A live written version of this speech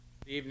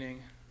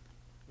Evening,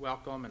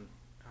 welcome, and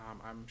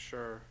I'm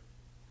sure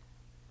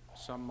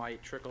some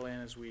might trickle in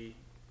as we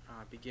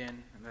begin,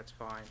 and that's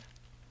fine.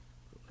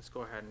 Let's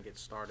go ahead and get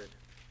started.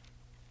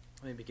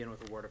 Let me begin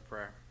with a word of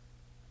prayer.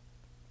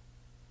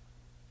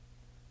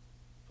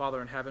 Father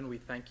in heaven, we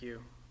thank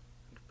you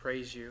and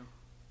praise you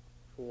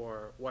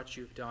for what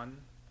you've done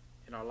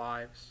in our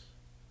lives.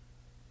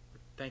 We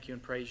thank you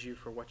and praise you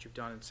for what you've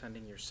done in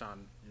sending your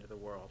Son into the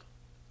world.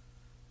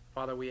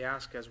 Father, we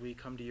ask as we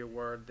come to your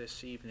word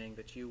this evening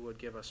that you would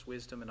give us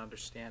wisdom and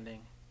understanding,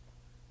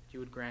 that you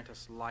would grant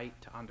us light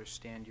to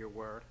understand your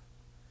word,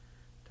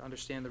 to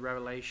understand the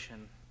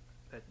revelation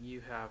that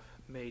you have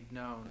made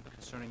known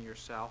concerning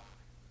yourself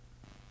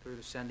through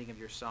the sending of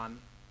your Son,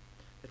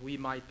 that we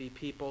might be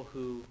people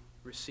who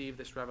receive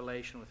this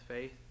revelation with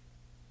faith,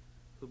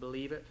 who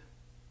believe it,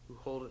 who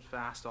hold it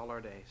fast all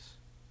our days.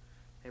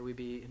 May we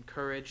be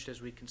encouraged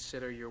as we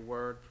consider your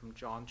word from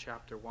John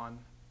chapter 1,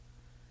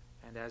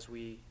 and as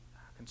we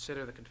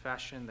consider the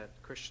confession that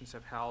Christians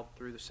have held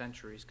through the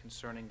centuries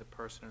concerning the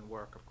person and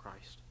work of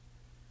Christ.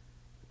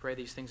 We pray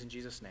these things in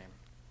Jesus' name.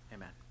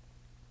 Amen.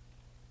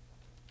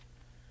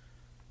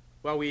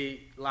 Well,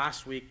 we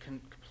last week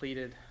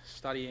completed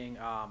studying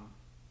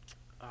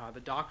the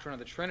doctrine of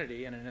the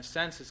Trinity, and in a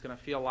sense it's going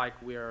to feel like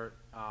we're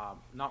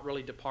not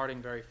really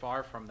departing very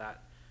far from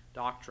that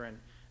doctrine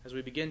as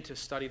we begin to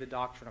study the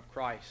doctrine of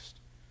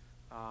Christ.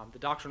 The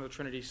doctrine of the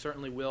Trinity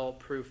certainly will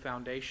prove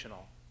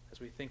foundational as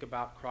we think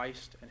about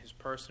Christ and his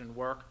person and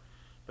work.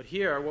 But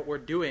here, what we're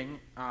doing,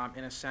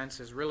 in a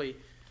sense, is really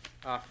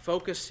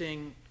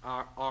focusing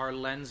our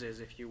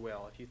lenses, if you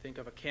will. If you think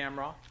of a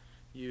camera,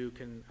 you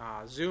can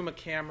zoom a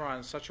camera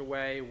in such a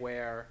way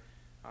where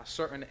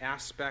certain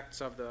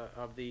aspects of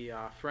the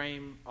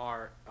frame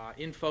are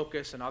in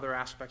focus and other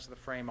aspects of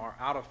the frame are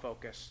out of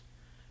focus.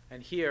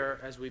 And here,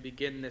 as we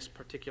begin this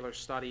particular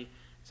study,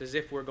 it's as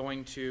if we're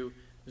going to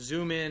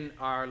zoom in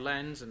our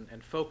lens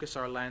and focus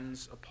our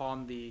lens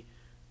upon the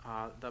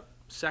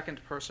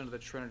second person of the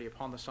Trinity,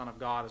 upon the Son of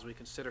God, as we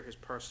consider his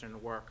person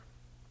and work.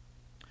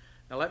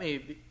 Now let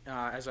me,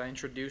 as I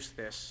introduce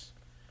this,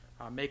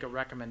 make a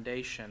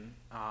recommendation.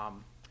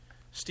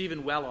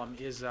 Stephen Wellum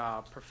is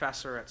a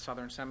professor at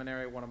Southern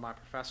Seminary, one of my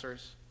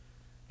professors,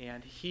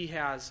 and he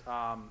has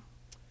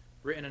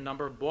written a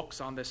number of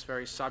books on this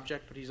very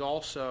subject, but he's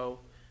also,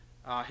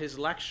 his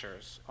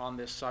lectures on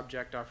this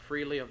subject are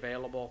freely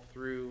available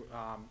through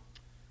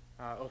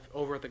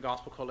over at the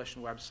Gospel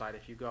Coalition website.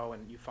 If you go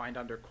and you find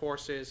under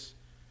courses,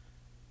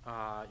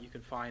 you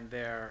can find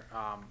there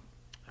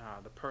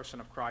the person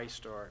of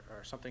Christ or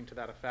something to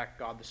that effect,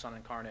 God the Son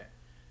incarnate.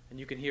 And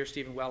you can hear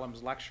Stephen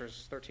Wellum's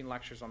lectures, 13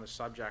 lectures on this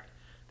subject.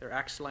 They're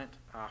excellent,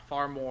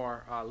 far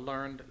more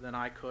learned than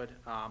I could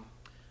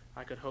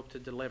hope to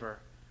deliver.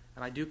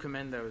 And I do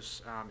commend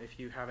those if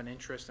you have an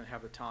interest and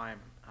have the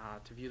time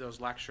to view those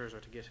lectures or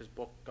to get his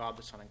book, God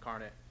the Son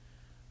incarnate.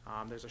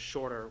 There's a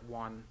shorter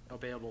one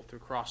available through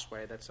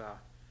Crossway that's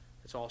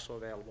also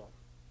available.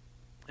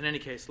 In any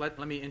case, let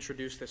me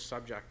introduce this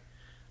subject.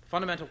 The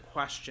fundamental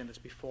question that's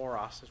before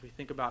us as we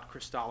think about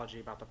Christology,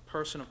 about the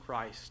person of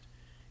Christ,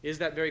 is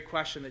that very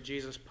question that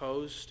Jesus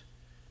posed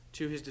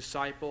to his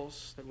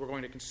disciples that we're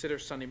going to consider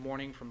Sunday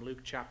morning from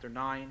Luke chapter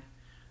 9,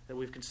 that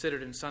we've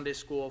considered in Sunday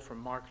school from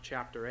Mark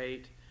chapter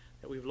 8,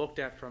 that we've looked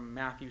at from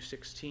Matthew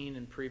 16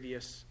 in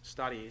previous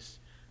studies.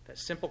 That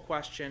simple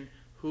question,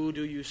 who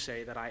do you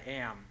say that I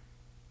am?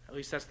 At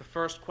least that's the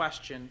first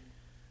question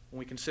when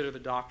we consider the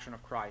doctrine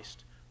of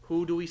Christ.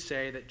 Who do we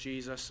say that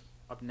Jesus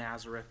of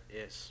Nazareth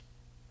is?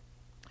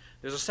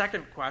 There's a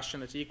second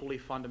question that's equally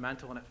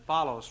fundamental, and it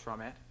follows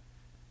from it,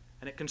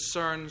 and it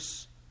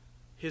concerns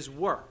his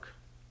work,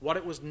 what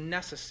it was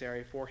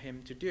necessary for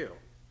him to do.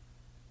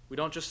 We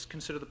don't just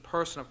consider the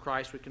person of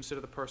Christ, we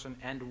consider the person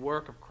and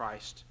work of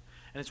Christ.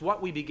 And it's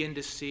what we begin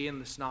to see in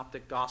the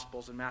Synoptic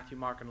Gospels in Matthew,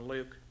 Mark, and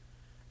Luke.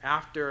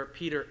 After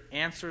Peter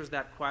answers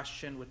that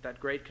question with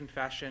that great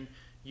confession,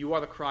 you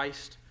are the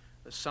Christ,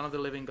 the Son of the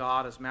living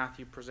God, as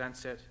Matthew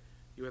presents it.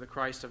 You are the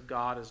Christ of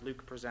God, as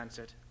Luke presents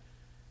it.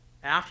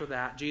 After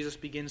that, Jesus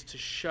begins to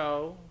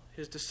show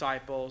his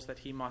disciples that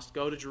he must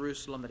go to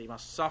Jerusalem, that he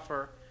must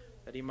suffer,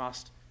 that he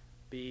must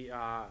be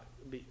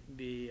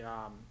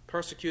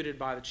persecuted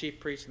by the chief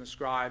priests and the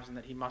scribes, and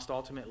that he must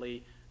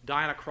ultimately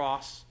die on a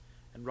cross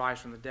and rise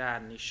from the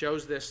dead. And he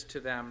shows this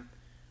to them,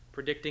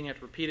 predicting it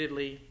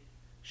repeatedly,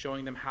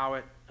 showing them how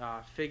it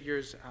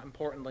figures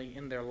importantly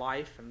in their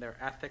life and their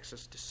ethics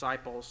as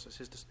disciples,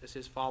 as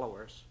his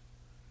followers.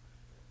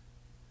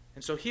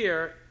 And so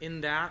here,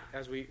 in that,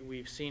 as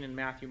we've seen in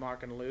Matthew,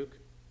 Mark, and Luke,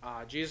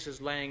 Jesus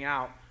is laying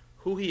out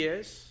who he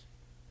is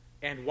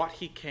and what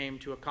he came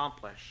to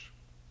accomplish.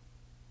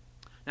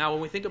 Now,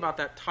 when we think about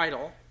that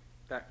title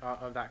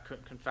of that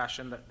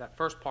confession, that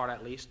first part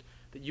at least,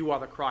 that you are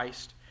the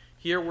Christ,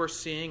 here we're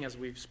seeing, as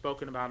we've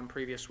spoken about in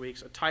previous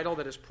weeks, a title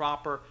that is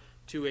proper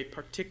to a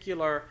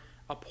particular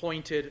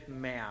appointed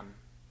man,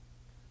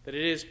 that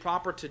it is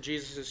proper to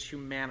Jesus'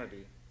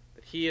 humanity,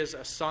 that he is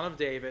a son of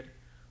David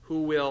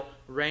who will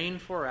reign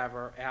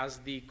forever as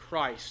the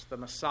Christ, the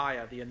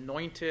Messiah, the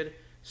anointed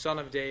Son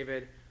of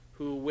David,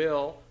 who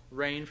will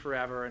reign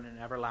forever in an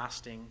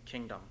everlasting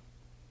kingdom.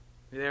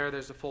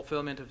 There's the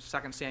fulfillment of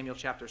 2 Samuel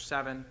chapter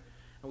 7.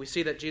 And we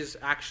see that Jesus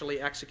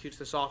actually executes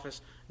this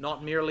office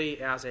not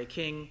merely as a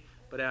king,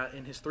 but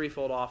in his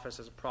threefold office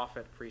as a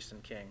prophet, priest,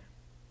 and king.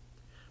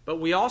 But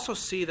we also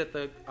see that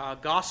the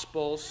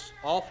Gospels,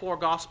 all four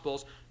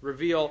Gospels,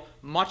 reveal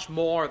much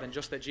more than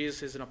just that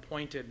Jesus is an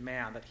appointed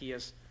man, that he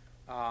is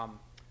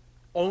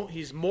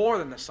he's more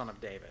than the Son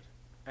of David.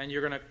 And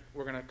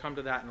we're going to come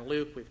to that in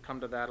Luke. We've come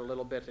to that a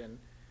little bit in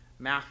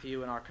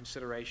Matthew in our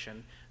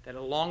consideration, that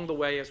along the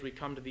way as we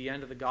come to the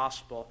end of the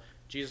Gospel,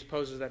 Jesus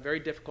poses that very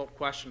difficult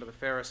question to the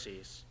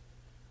Pharisees.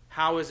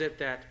 How is it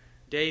that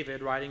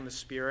David, writing the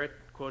Spirit,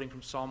 quoting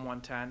from Psalm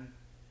 110,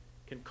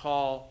 can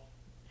call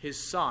his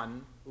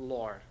son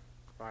Lord?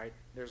 Right?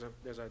 There's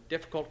a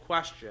difficult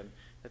question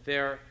that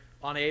they're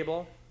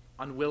unable,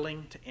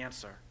 unwilling to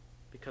answer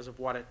because of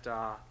what it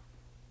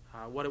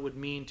would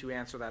mean to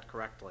answer that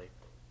correctly.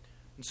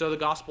 And so the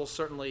Gospels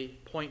certainly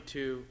point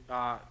to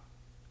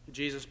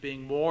Jesus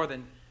being more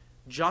than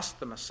just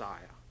the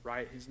Messiah,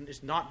 right?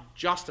 He's not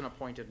just an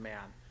appointed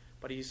man,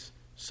 but he's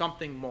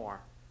something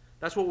more.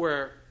 That's what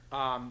we're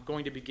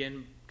going to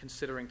begin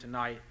considering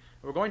tonight.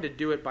 We're going to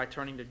do it by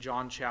turning to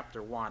John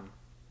chapter 1.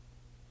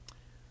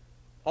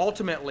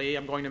 Ultimately,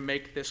 I'm going to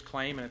make this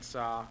claim, and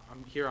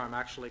I'm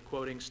actually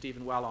quoting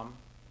Stephen Wellum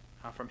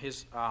from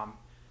his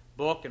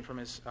book and from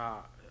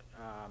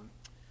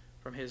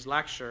his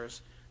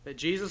lectures, that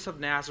Jesus of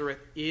Nazareth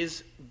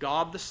is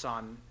God the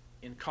Son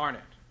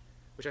incarnate,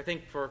 which I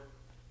think for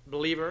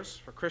believers,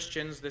 for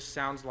Christians, this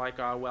sounds like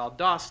a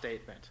well-duh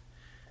statement.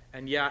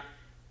 And yet,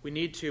 we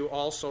need to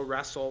also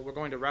we're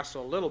going to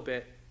wrestle a little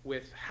bit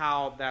with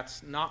how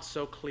that's not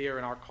so clear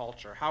in our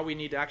culture, how we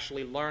need to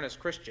actually learn as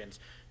Christians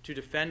to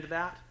defend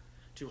that,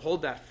 to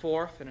hold that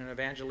forth in an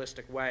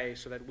evangelistic way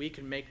so that we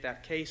can make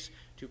that case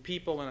to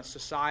people in a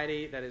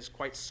society that is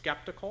quite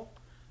skeptical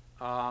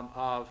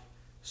of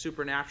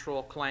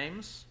supernatural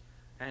claims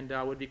and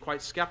would be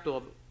quite skeptical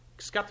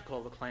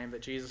of the claim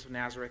that Jesus of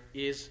Nazareth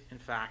is, in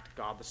fact,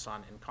 God the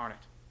Son incarnate.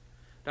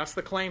 That's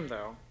the claim,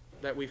 though,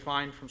 that we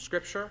find from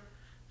Scripture.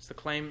 It's the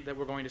claim that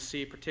we're going to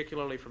see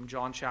particularly from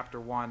John chapter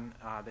 1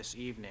 this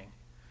evening.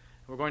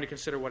 We're going to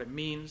consider what it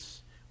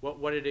means,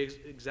 what it is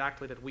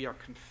exactly that we are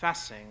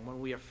confessing when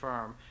we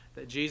affirm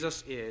that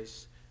Jesus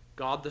is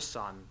God the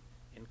Son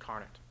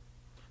incarnate.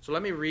 So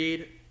let me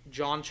read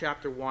John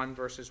chapter 1,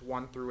 verses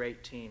 1 through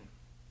 18.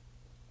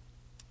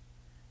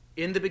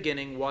 In the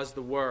beginning was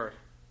the Word,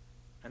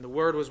 and the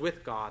Word was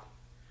with God,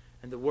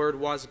 and the Word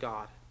was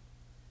God.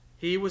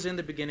 He was in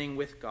the beginning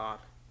with God.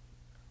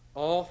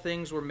 All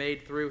things were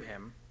made through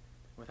him.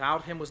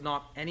 Without him was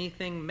not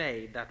anything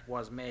made that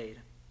was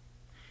made.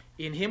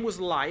 In him was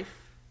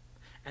life,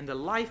 and the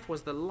life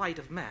was the light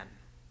of men.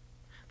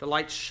 The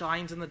light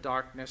shines in the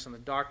darkness, and the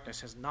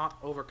darkness has not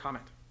overcome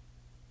it.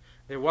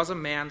 There was a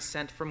man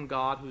sent from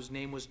God whose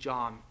name was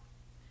John.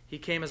 He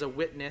came as a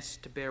witness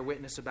to bear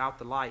witness about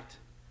the light,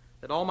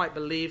 that all might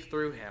believe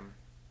through him.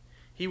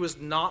 He was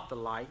not the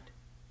light,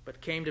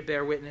 but came to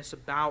bear witness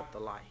about the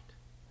light.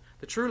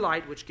 The true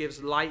light, which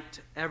gives light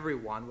to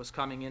everyone, was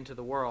coming into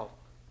the world.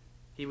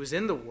 He was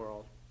in the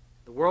world.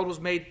 The world was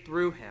made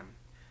through him,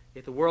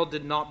 yet the world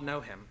did not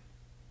know him.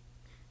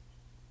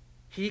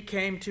 He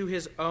came to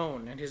his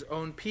own, and his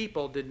own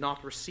people did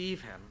not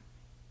receive him.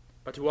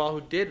 But to all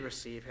who did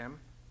receive him,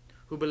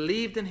 who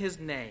believed in his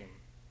name,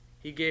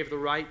 he gave the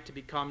right to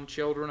become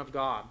children of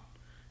God,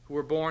 who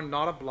were born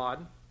not of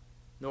blood,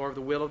 nor of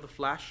the will of the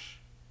flesh,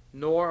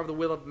 nor of the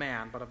will of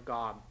man, but of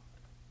God.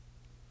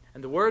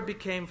 And the Word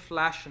became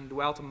flesh and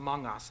dwelt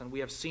among us, and we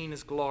have seen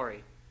his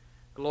glory,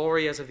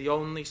 glory as of the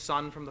only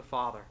Son from the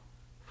Father,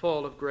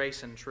 full of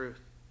grace and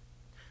truth.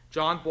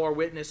 John bore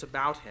witness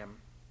about him,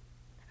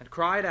 and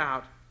cried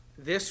out,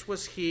 "This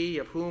was he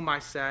of whom I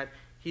said,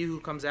 he who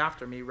comes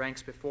after me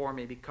ranks before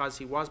me, because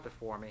he was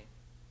before me.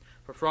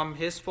 For from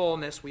his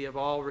fullness we have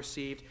all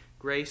received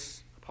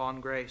grace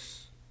upon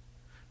grace.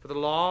 For the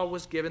law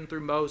was given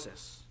through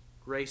Moses,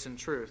 grace and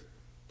truth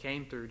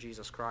came through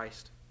Jesus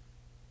Christ.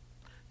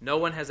 No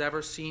one has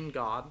ever seen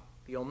God,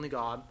 the only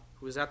God,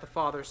 who is at the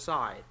Father's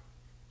side.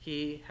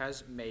 He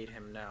has made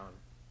him known."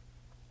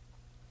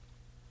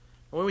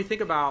 When we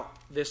think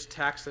about this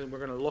text, and we're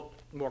going to look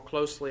more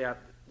closely at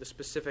the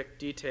specific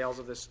details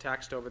of this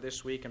text over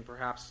this week and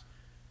perhaps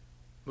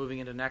moving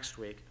into next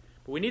week,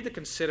 but we need to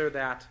consider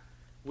that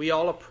we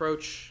all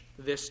approach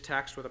this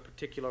text with a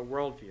particular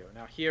worldview.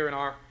 Now, here in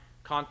our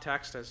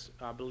context as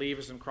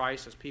believers in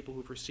Christ, as people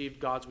who've received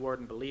God's Word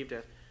and believed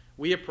it,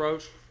 we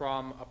approach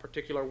from a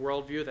particular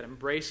worldview that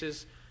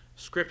embraces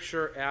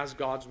Scripture as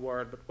God's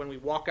Word. But when we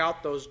walk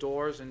out those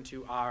doors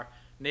into our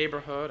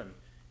neighborhood and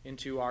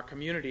into our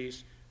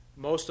communities,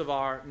 most of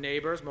our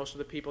neighbors, most of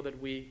the people that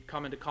we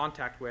come into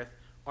contact with,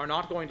 are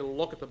not going to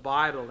look at the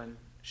Bible and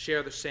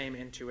share the same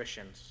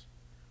intuitions.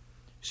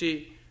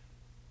 See,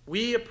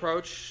 we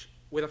approach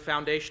with a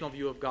foundational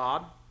view of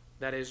God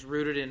that is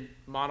rooted in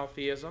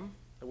monotheism,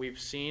 that we've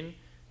seen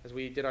as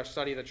we did our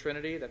study of the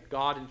Trinity, that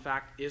God, in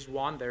fact, is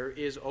one. There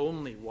is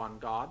only one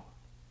God.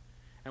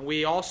 And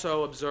we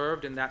also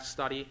observed in that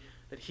study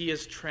that he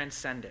is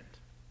transcendent,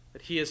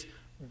 that he is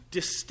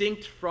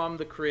distinct from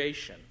the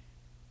creation,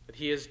 that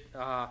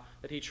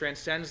he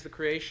transcends the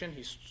creation,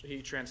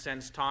 he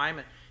transcends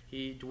time,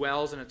 he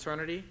dwells in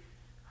eternity.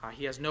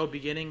 He has no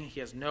beginning, he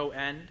has no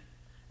end.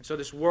 And so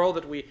this world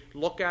that we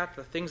look at,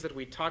 the things that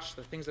we touch,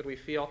 the things that we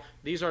feel,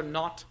 these are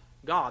not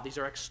God. These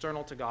are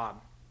external to God.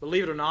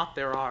 Believe it or not,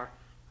 there are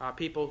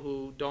people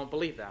who don't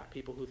believe that,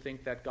 people who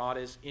think that God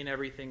is in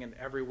everything and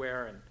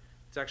everywhere, and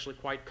it's actually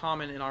quite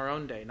common in our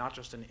own day, not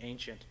just in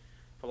ancient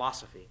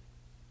philosophy.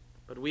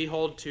 But we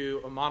hold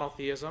to a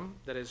monotheism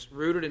that is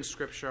rooted in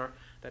Scripture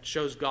that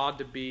shows God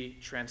to be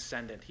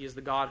transcendent. He is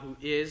the God who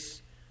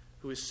is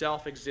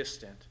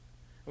self-existent.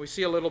 And we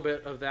see a little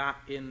bit of that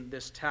in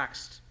this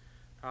text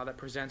that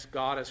presents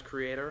God as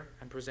creator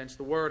and presents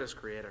the Word as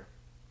creator.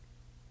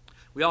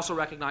 We also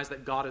recognize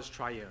that God is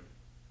triune,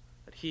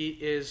 that he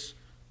is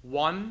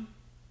one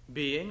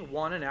being,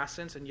 one in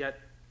essence, and yet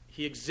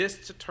he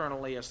exists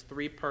eternally as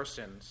three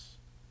persons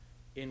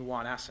in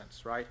one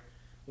essence, right?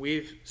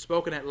 We've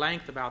spoken at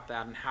length about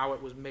that and how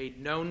it was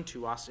made known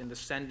to us in the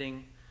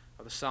sending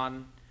of the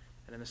Son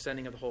and in the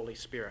sending of the Holy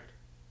Spirit.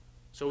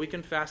 So we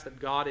confess that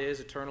God is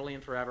eternally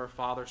and forever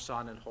Father,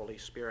 Son, and Holy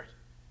Spirit.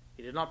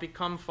 He did not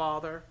become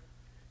Father.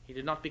 He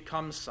did not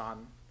become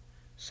Son.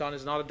 Son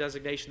is not a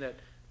designation that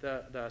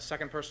the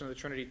second person of the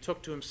Trinity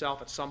took to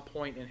himself at some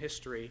point in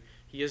history.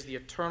 He is the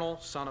eternal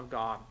Son of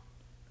God.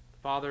 The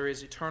Father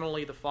is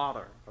eternally the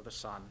Father of the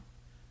Son.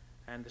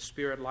 And the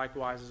Spirit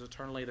likewise is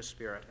eternally the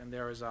Spirit. And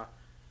they're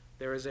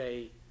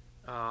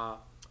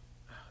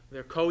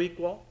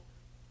co-equal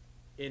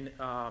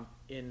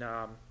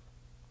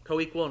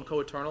co-equal and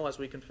co-eternal, as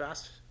we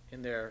confess,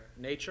 in their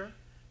nature,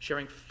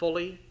 sharing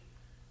fully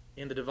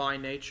in the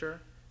divine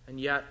nature, and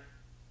yet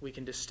we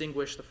can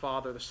distinguish the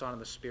Father, the Son,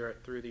 and the Spirit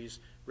through these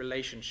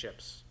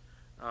relationships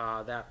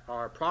that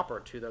are proper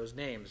to those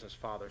names as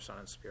Father, Son,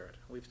 and Spirit.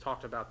 We've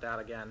talked about that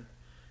again.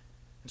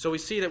 And so we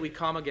see that we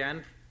come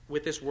again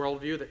with this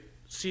worldview that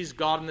sees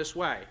God in this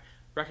way,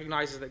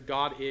 recognizes that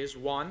God is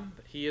one,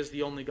 that he is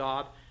the only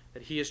God,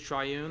 that he is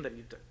triune, that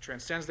he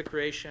transcends the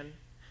creation.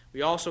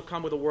 We also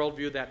come with a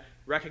worldview that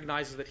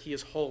recognizes that he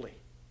is holy.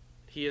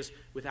 He is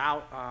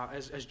without,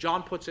 as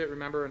John puts it,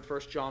 remember in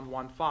 1 John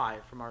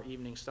 1:5 from our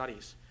evening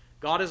studies,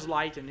 God is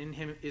light and in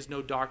him is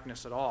no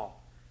darkness at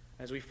all.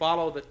 As we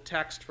follow the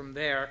text from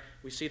there,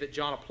 we see that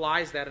John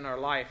applies that in our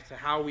life to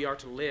how we are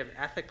to live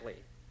ethically,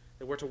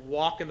 that we're to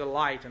walk in the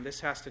light, and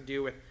this has to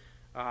do with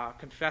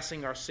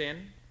confessing our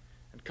sin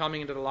and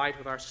coming into the light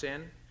with our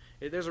sin.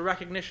 There's a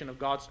recognition of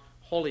God's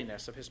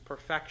holiness, of his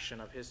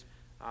perfection, of his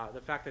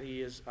the fact that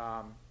he is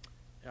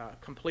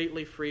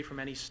completely free from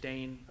any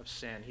stain of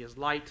sin. He is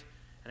light,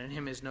 and in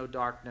him is no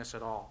darkness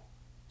at all.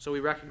 So we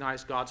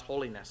recognize God's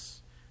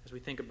holiness as we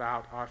think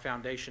about our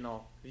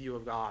foundational view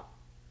of God.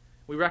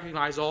 We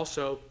recognize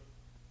also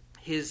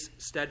his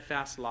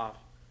steadfast love.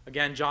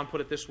 Again, John put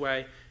it this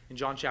way in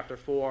John chapter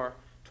 4,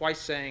 twice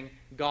saying,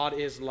 God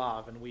is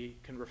love. And we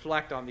can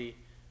reflect on the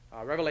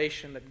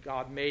revelation that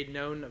God made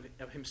known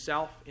of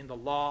himself in the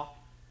law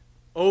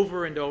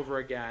over and over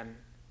again.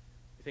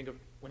 You think of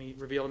when he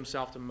revealed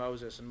himself to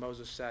Moses, and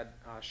Moses said,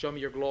 show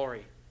me your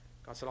glory.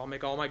 God said, I'll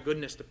make all my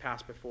goodness to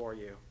pass before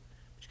you,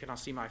 but you cannot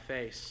see my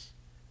face.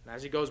 And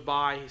as he goes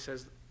by, he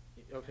says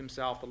of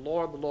himself, the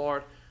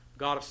Lord,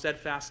 God of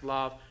steadfast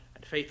love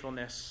and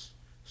faithfulness,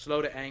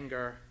 slow to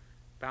anger,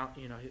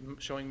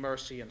 showing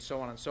mercy, and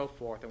so on and so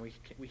forth. And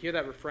we hear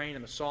that refrain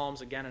in the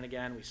Psalms again and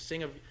again. We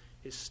sing of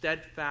his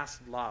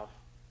steadfast love.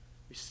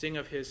 We sing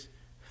of his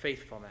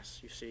faithfulness,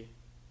 you see.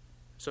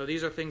 So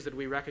these are things that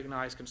we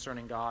recognize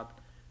concerning God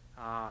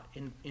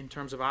in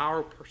terms of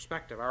our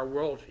perspective, our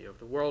worldview, of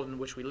the world in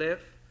which we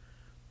live,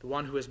 the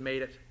one who has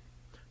made it.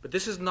 But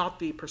this is not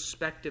the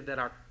perspective that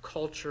our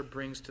culture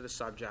brings to the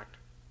subject.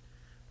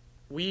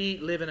 We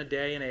live in a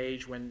day and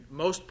age when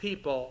most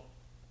people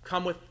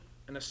come with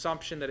an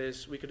assumption that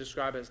is, we could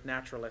describe as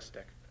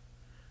naturalistic.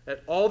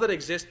 That all that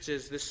exists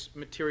is this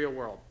material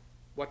world,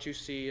 what you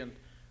see and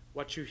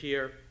what you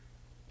hear,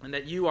 and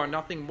that you are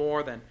nothing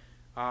more than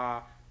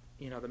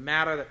the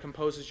matter that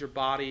composes your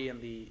body and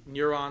the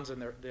neurons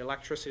and the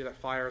electricity that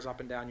fires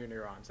up and down your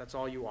neurons. That's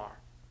all you are.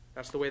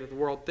 That's the way that the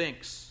world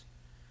thinks.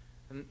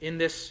 And in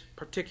this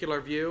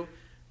particular view,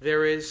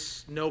 there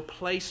is no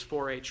place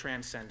for a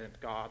transcendent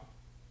God.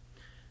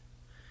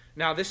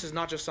 Now, this is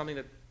not just something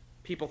that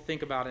people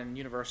think about in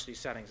university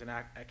settings and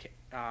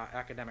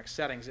academic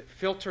settings. It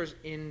filters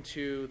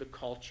into the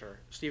culture.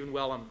 Stephen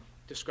Wellum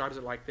describes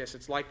it like this.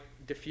 It's like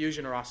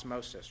diffusion or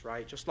osmosis,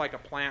 right? Just like a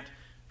plant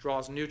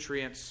draws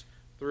nutrients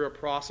through a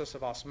process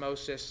of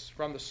osmosis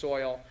from the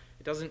soil.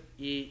 It doesn't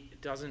eat,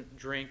 it doesn't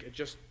drink, it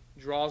just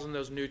draws in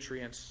those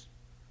nutrients.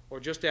 Or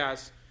just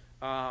as,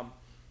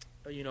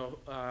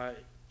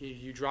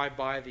 you drive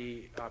by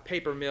the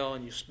paper mill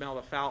and you smell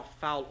the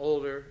foul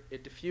odor,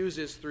 it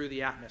diffuses through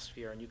the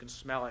atmosphere and you can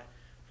smell it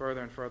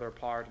further and further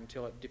apart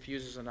until it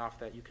diffuses enough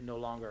that you can no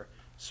longer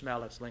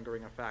smell its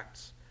lingering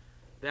effects.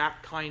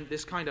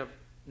 This kind of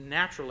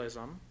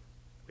naturalism,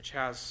 which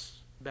has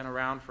been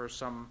around for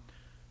some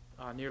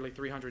nearly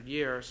 300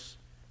 years,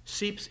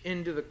 seeps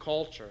into the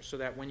culture so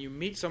that when you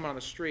meet someone on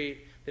the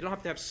street, they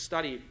don't have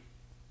studied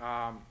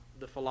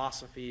the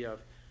philosophy of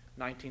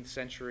 19th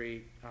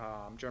century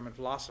German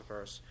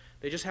philosophers.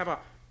 They just have a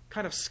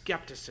kind of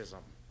skepticism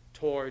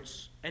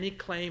towards any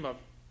claim of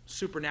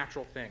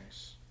supernatural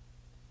things.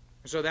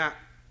 So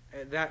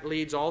that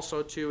leads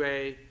also to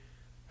a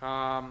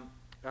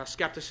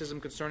skepticism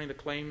concerning the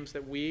claims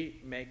that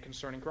we make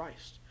concerning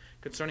Christ,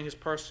 concerning his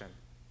person.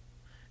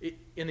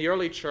 In the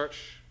early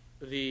church,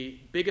 the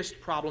biggest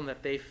problem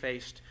that they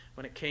faced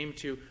when it came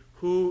to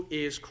who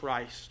is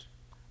Christ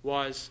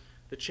was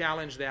the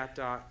challenge that,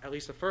 at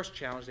least the first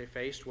challenge they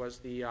faced, was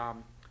the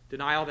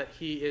denial that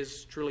he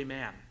is truly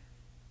man.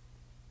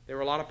 There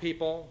were a lot of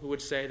people who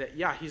would say that,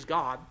 yeah, he's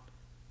God.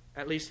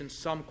 At least in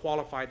some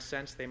qualified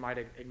sense, they might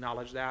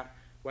acknowledge that.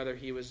 Whether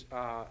he was,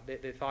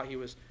 they thought he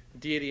was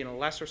deity in a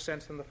lesser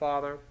sense than the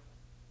Father,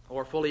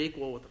 or fully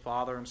equal with the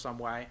Father in some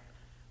way.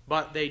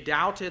 But they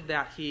doubted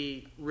that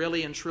he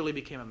really and truly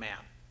became a man.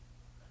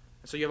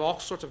 And so you have all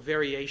sorts of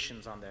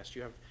variations on this.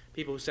 You have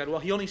people who said, well,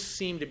 he only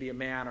seemed to be a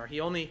man, or he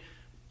only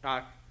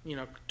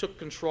took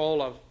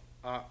control of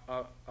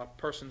a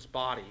person's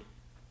body,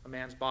 a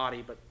man's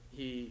body, but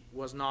he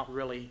was not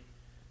really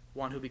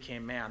one who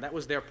became man. That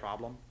was their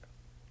problem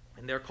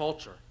in their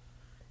culture.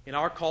 In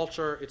our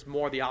culture, it's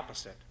more the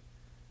opposite.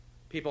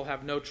 People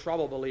have no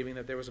trouble believing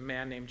that there was a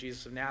man named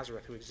Jesus of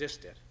Nazareth who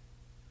existed.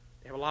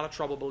 They have a lot of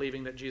trouble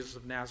believing that Jesus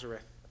of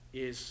Nazareth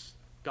is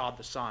God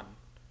the Son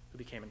who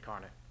became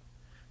incarnate.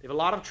 They have a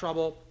lot of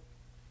trouble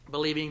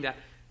believing that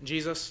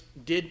Jesus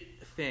did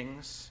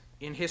things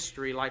in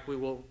history like we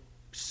will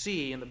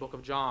see in the book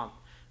of John,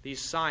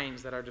 these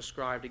signs that are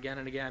described again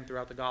and again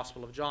throughout the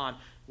Gospel of John,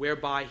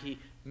 whereby he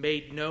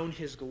made known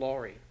his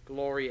glory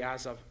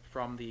as of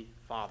from the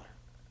Father.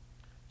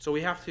 So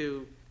we have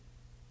to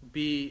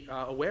be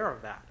aware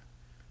of that.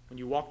 When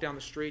you walk down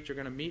the street, you're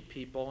going to meet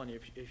people, and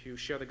if you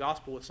share the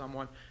gospel with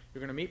someone, you're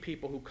going to meet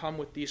people who come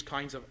with these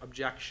kinds of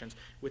objections,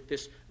 with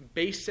this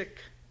basic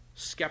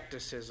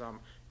skepticism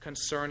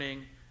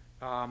concerning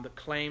the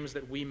claims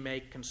that we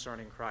make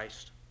concerning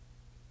Christ.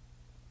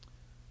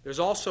 There's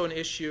also an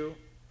issue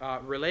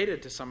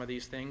related to some of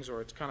these things,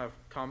 or it's kind of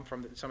come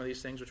from some of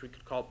these things, which we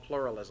could call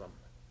pluralism.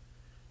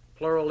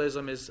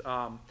 Pluralism is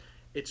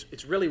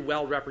it's really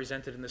well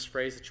represented in this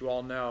phrase that you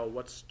all know.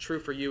 What's true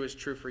for you is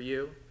true for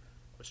you.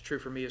 What's true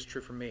for me is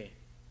true for me.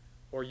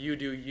 Or you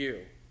do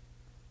you.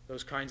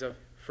 Those kinds of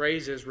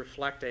phrases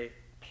reflect a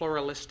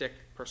pluralistic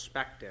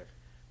perspective,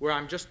 where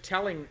I'm just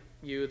telling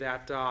you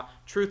that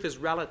truth is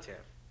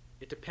relative.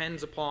 It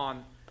depends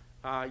upon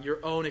your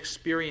own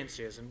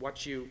experiences and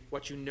what you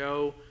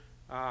know,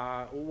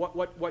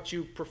 what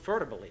you prefer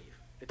to believe.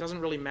 It doesn't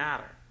really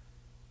matter.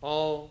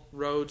 All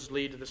roads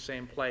lead to the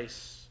same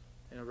place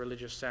in a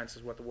religious sense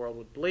is what the world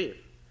would believe.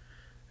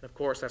 And of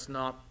course, that's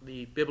not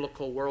the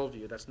biblical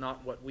worldview. That's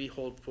not what we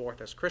hold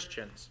forth as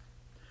Christians.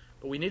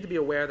 But we need to be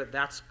aware that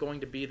that's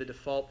going to be the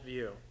default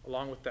view.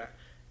 Along with that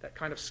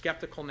kind of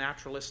skeptical,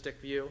 naturalistic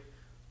view,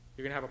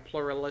 you're going to have a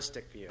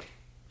pluralistic view.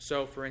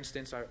 So, for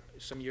instance,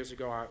 some years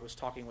ago I was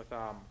talking with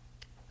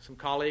some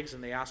colleagues,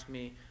 and they asked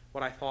me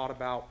what I thought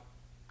about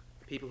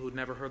people who'd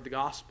never heard the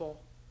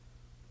gospel.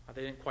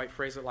 They didn't quite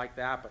phrase it like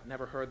that, but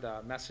never heard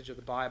the message of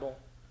the Bible.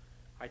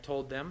 I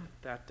told them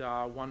that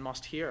one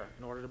must hear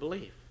in order to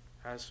believe.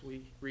 As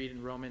we read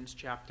in Romans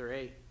chapter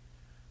 8,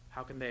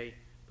 how can they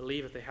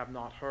believe if they have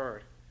not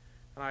heard?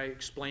 And I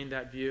explained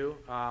that view.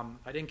 I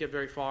didn't get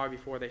very far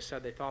before they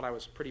said they thought I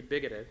was pretty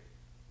bigoted.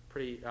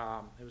 It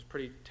was a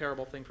pretty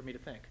terrible thing for me to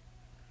think.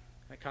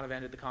 And it kind of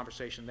ended the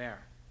conversation there.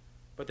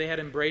 But they had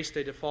embraced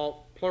a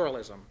default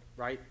pluralism,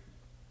 right?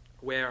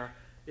 Where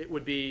it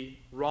would be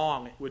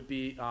wrong, it would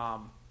be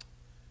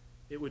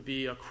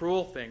a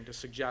cruel thing to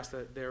suggest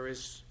that there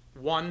is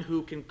one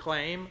who can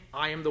claim,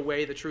 I am the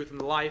way, the truth, and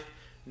the life.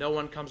 No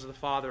one comes to the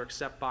Father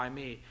except by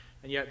me.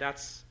 And yet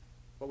that's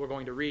what we're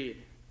going to read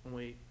when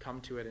we come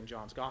to it in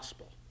John's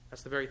Gospel.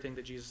 That's the very thing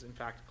that Jesus, in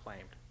fact,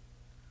 claimed.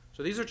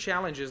 So these are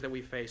challenges that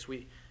we face.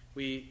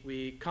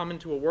 We come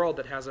into a world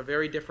that has a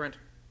very different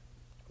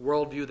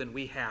worldview than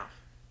we have.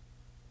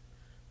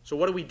 So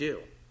what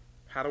do?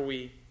 How do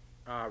we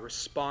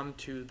respond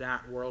to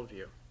that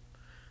worldview?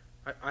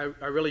 I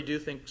really do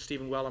think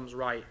Stephen Wellum's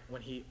right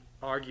when he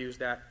argues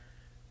that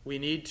we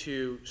need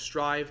to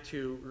strive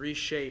to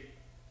reshape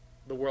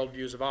the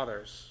worldviews of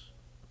others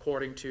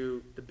according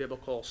to the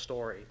biblical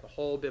story, the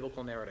whole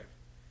biblical narrative,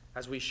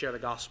 as we share the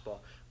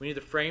gospel. We need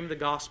to frame the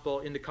gospel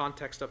in the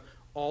context of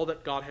all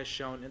that God has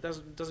shown. It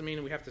doesn't mean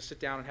that we have to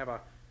sit down and have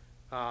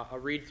a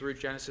read through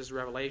Genesis to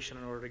Revelation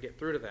in order to get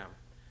through to them.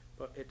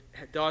 But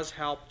it does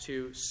help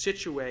to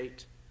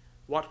situate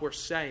what we're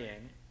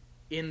saying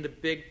in the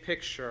big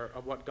picture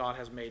of what God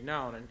has made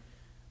known.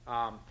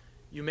 And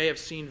you may have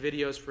seen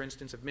videos, for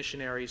instance, of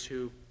missionaries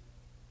who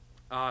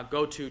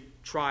go to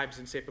tribes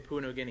in, say,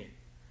 Papua New Guinea,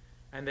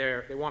 and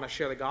they want to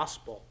share the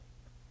gospel.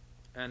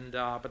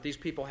 But these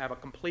people have a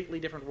completely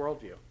different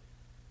worldview.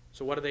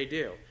 So what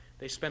do?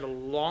 They spend a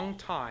long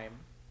time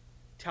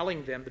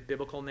telling them the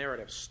biblical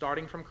narrative,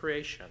 starting from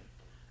creation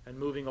and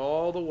moving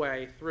all the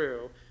way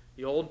through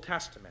the Old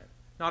Testament.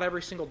 Not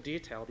every single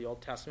detail of the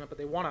Old Testament, but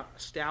they want to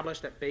establish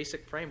that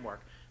basic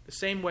framework, the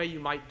same way you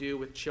might do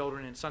with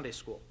children in Sunday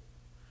school,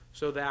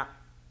 so that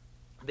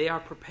they are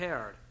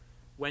prepared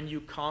when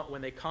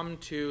they come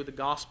to the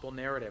gospel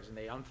narratives and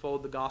they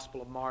unfold the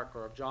Gospel of Mark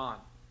or of John.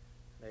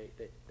 They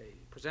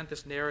present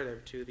this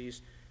narrative to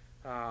these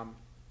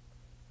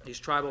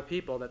tribal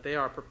people, that they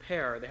are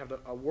prepared. They have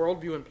a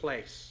worldview in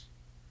place.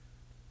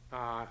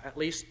 At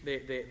least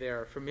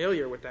they're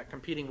familiar with that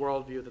competing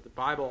worldview that the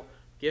Bible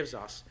gives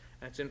us,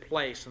 and it's in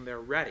place, and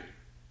they're ready.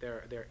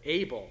 They're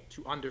able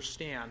to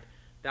understand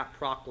that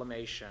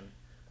proclamation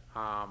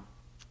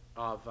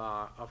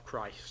of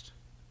Christ.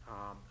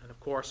 And of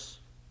course,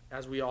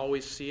 as we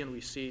always see, and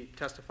we see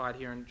testified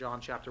here in John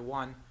chapter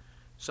 1,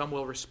 some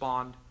will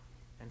respond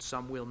and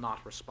some will not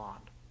respond.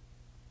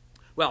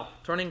 Well,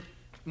 turning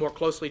more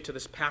closely to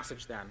this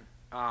passage then,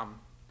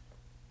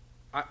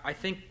 I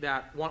think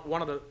that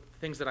one of the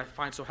things that I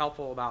find so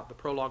helpful about the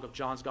prologue of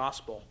John's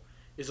Gospel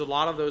is a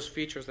lot of those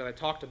features that I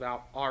talked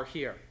about are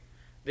here.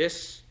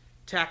 This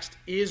text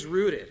is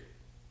rooted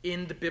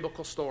in the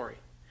biblical story.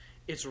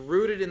 It's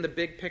rooted in the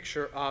big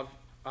picture of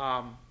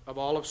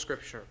all of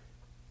Scripture.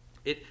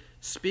 It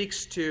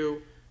speaks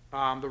to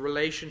the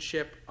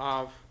relationship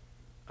of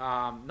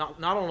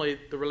not only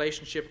the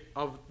relationship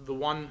of the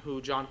one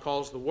who John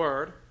calls the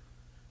Word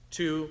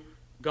to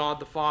God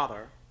the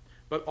Father,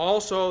 but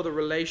also the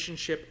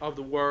relationship of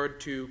the Word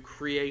to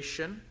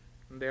creation.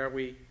 And there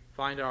we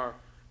find our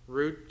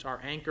root, our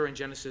anchor in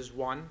Genesis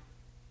 1,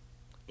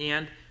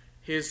 and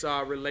his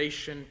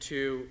relation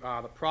to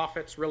the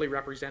prophets, really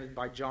represented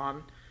by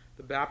John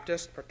the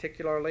Baptist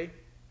particularly,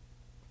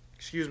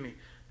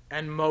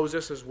 and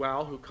Moses as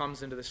well, who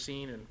comes into the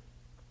scene in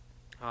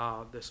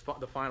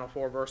the final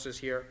 4 verses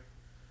here.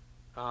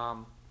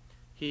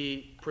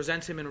 He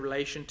presents him in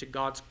relation to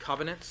God's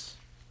covenants,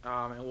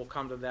 and we'll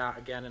come to that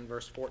again in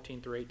verse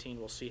 14 through 18.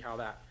 We'll see how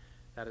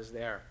that is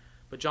there.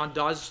 But John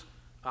does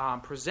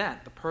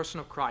present the person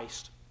of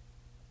Christ,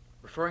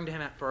 referring to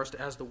him at first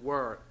as the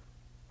Word,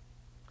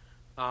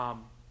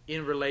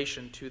 in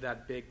relation to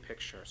that big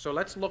picture. So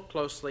let's look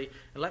closely,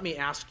 and let me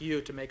ask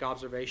you to make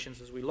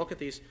observations as we look at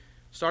these,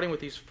 starting with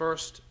these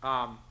first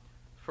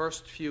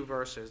few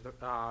verses,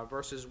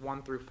 verses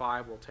 1 through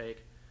 5 we'll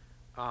take.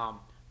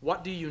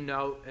 What do you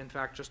know, in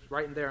fact, just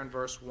right in there in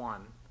verse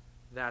 1,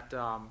 that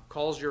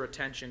calls your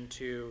attention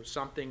to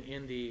something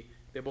in the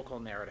biblical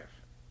narrative?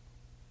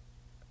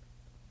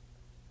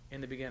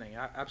 In the beginning,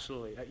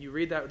 absolutely. You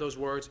read those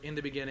words, in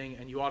the beginning,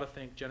 and you ought to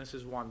think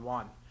Genesis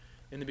 1:1.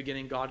 In the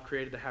beginning, God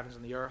created the heavens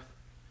and the earth.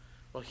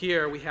 Well,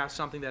 here we have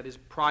something that is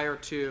prior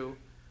to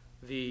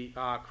the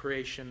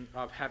creation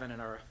of heaven and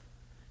earth.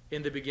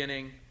 In the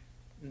beginning,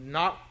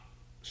 not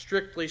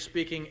strictly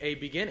speaking a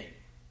beginning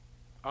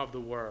of the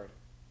Word,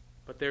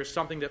 but there's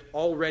something that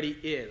already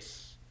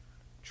is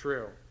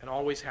true and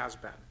always has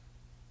been.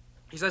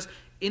 He says,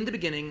 in the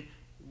beginning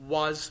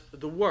was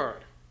the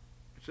Word.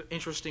 It's an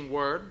interesting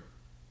word,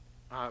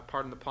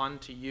 pardon the pun,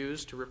 to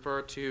use to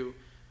refer to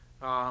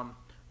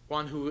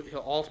one who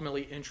he'll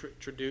ultimately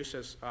introduce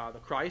as the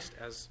Christ,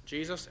 as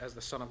Jesus, as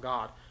the Son of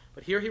God.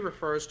 But here he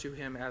refers to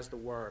him as the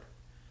Word.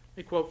 Let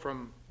me quote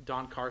from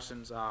Don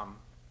Carson's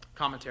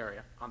commentary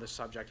on this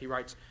subject. He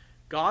writes,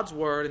 God's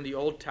Word in the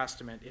Old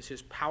Testament is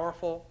his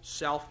powerful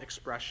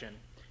self-expression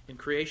in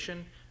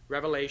creation,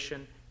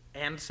 revelation,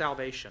 and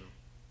salvation.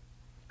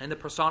 And the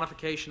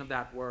personification of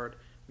that Word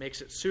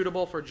makes it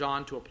suitable for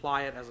John to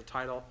apply it as a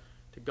title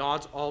to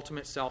God's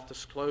ultimate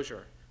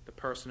self-disclosure, the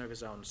person of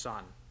his own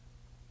Son.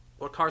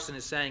 What Carson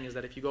is saying is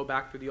that if you go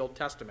back through the Old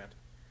Testament,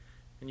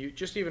 and you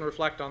just even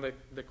reflect on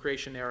the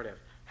creation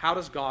narrative, how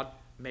does God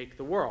make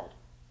the world?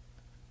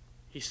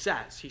 He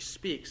says, he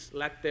speaks,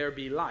 let there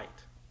be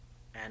light.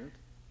 And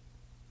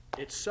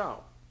it's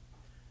so.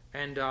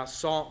 And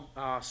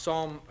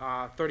Psalm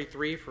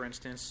 33, for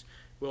instance,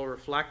 will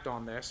reflect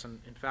on this and,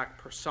 in fact,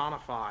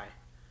 personify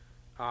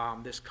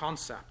this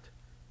concept.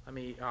 Let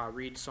me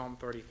read Psalm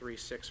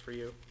 33:6 for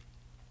you.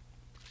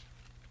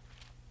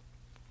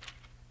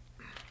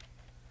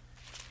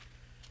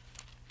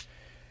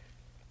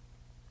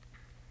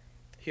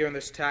 Here in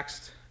this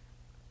text,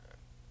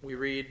 we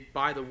read,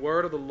 by the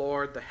word of the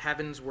Lord the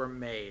heavens were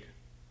made,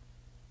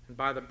 and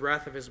by the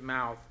breath of his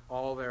mouth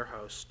all their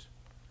host.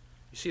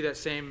 You see that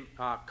same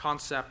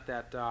concept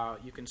that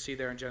you can see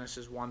there in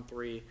Genesis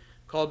 1:3,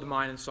 called to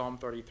mind in Psalm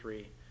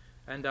 33.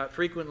 And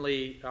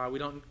frequently, we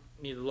don't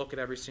need to look at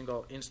every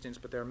single instance,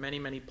 but there are many,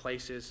 many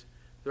places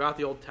throughout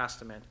the Old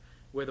Testament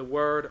where the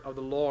word of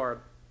the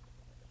Lord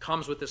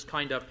comes with this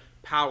kind of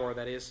power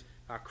that is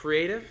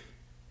creative,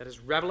 that is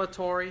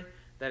revelatory,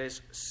 that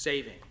is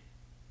saving.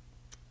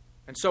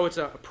 And so it's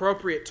an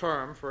appropriate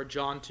term for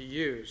John to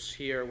use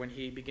here when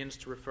he begins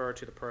to refer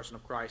to the person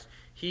of Christ.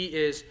 He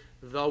is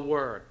the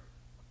Word.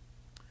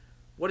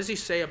 What does he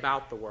say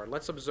about the Word?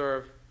 Let's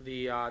observe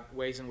the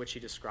ways in which he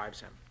describes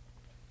him.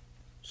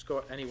 Just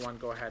anyone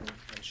go ahead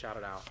and shout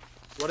it out.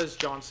 What does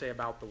John say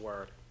about the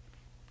Word?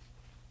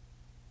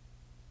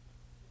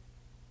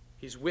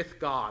 He's with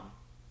God.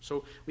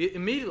 So we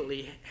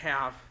immediately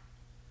have,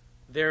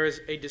 there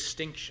is a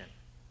distinction.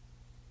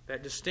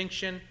 That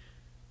distinction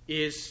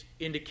is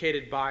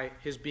indicated by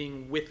his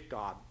being with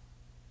God.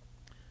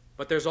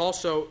 But there's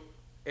also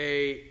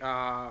at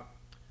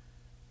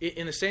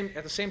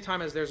the same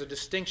time as there's a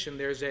distinction,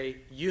 there's a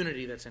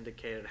unity that's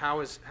indicated. How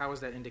is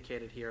that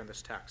indicated here in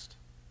this text?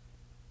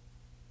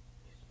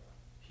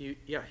 He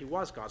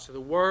was God. So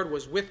the Word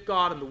was with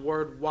God, and the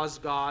Word was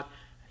God.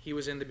 He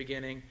was in the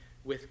beginning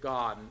with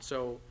God. And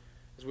so,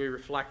 as we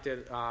reflect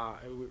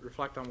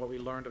on what we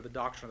learned of the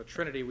doctrine of the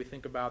Trinity, we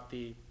think about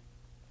the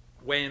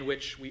way in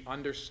which we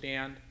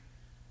understand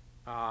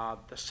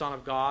the Son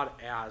of God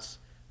as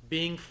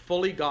being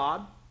fully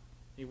God. I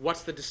mean,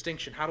 what's the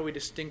distinction? How do we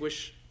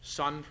distinguish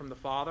Son from the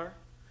Father?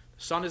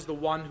 The Son is the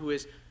one who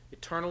is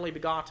eternally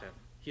begotten.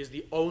 He is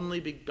the only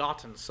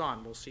begotten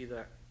Son. We'll see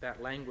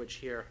that language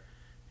here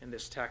in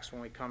this text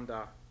when we come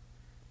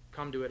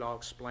to it. I'll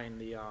explain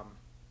the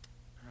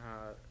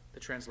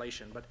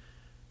translation. But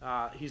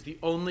he's the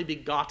only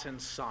begotten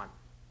Son,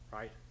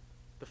 right?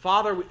 The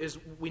Father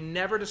we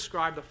never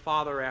describe the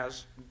Father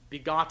as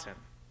begotten.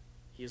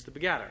 He is the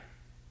begetter.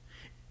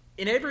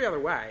 In every other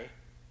way,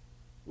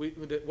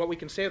 what we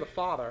can say of the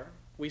Father,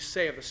 we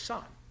say of the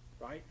Son,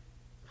 right?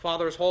 The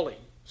Father is holy.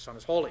 The Son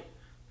is holy.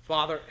 The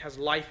Father has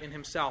life in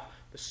himself.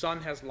 The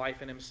Son has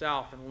life in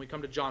himself. And when we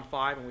come to John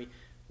 5 and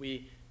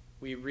we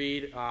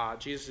read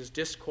Jesus'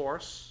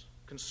 discourse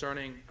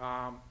concerning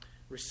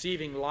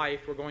receiving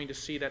life, we're going to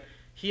see that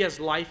he has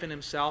life in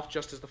himself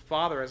just as the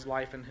Father has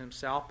life in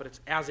himself, but it's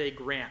as a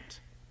grant.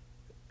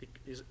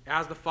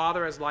 As the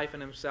Father has life in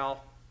himself,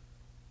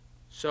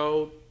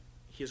 so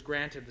he has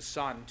granted the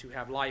Son to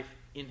have life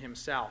in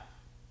himself.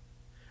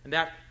 And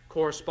that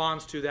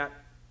corresponds to that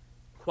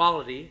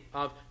quality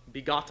of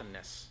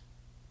begottenness.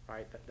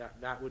 Right?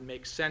 That would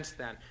make sense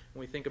then when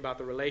we think about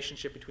the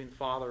relationship between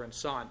Father and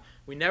Son.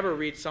 We never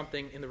read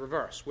something in the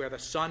reverse, where the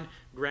Son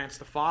grants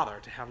the Father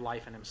to have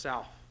life in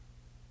himself.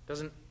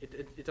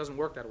 It doesn't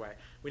work that way.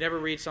 We never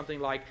read something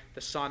like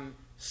the Son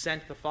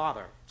sent the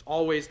Father. It's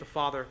always the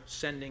Father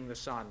sending the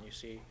Son, you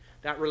see.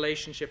 That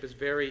relationship is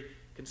very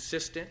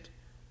consistent,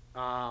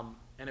 and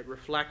it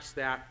reflects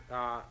that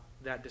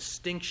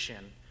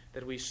distinction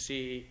that we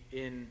see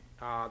in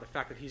the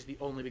fact that he's the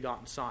only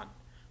begotten Son.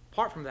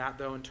 Apart from that,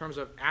 though, in terms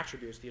of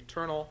attributes, the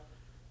eternal,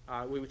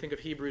 we would think of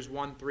Hebrews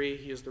 1:3,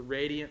 he is the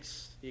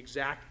radiance, the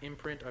exact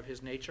imprint of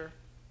his nature.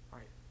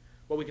 Right?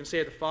 What we can say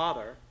of the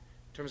Father,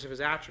 in terms of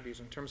his attributes,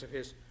 in terms of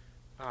his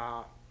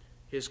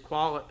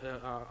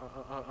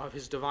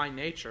divine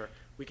nature,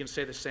 we can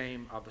say the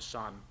same of the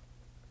Son.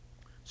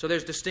 So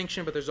there's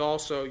distinction, but there's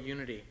also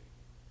unity.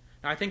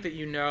 Now, I think that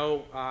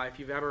if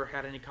you've ever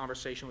had any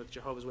conversation with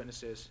Jehovah's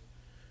Witnesses,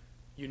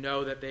 you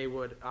know that they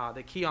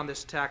key on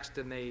this text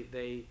and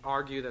they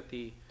argue that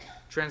the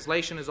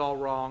translation is all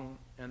wrong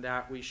and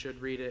that we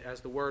should read it as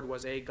the Word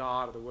was a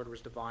God or the Word was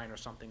divine or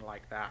something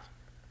like that.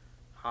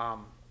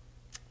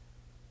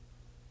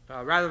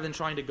 Rather than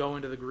trying to go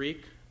into the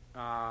Greek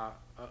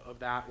of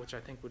that, which I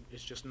think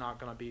is just not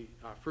going to be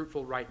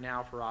fruitful right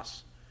now for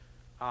us,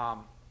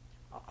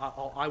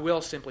 I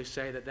will simply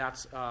say that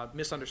that's a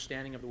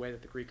misunderstanding of the way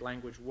that the Greek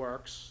language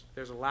works.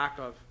 There's a lack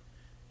of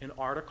an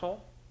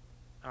article.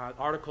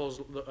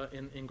 Articles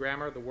in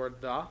grammar, the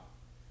word the.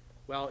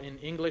 Well, in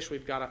English,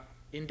 we've got an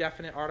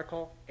indefinite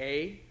article,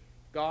 a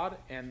God,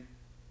 and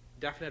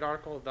definite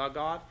article, the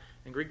God.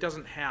 And Greek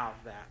doesn't have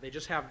that. They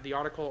just have the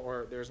article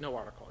or there's no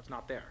article. It's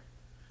not there.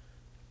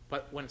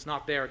 But when it's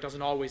not there, it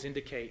doesn't always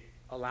indicate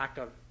a lack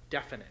of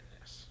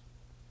definiteness.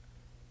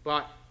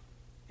 But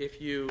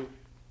if you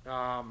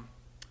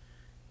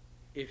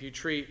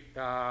treat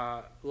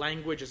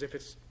language as if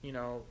it's,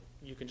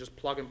 you can just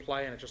plug and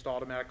play and it just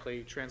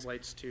automatically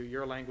translates to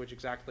your language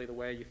exactly the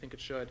way you think it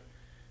should,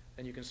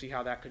 then you can see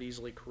how that could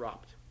easily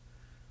corrupt.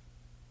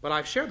 But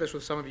I've shared this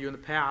with some of you in the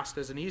past.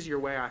 There's an easier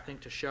way, I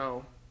think, to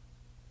show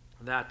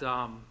that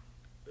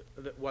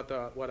what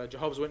a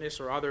Jehovah's Witness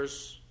or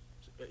others,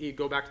 you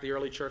go back to the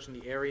early church and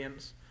the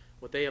Arians,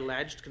 what they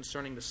alleged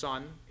concerning the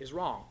Son is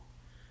wrong.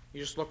 You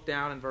just look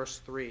down in verse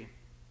 3.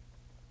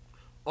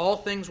 All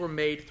things were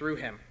made through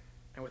him,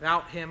 and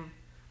without him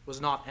was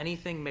not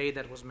anything made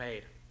that was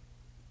made.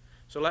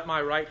 So let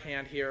my right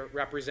hand here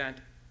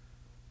represent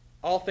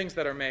all things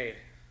that are made.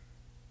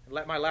 And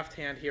let my left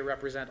hand here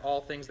represent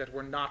all things that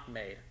were not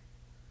made.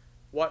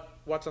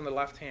 What's on the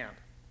left hand?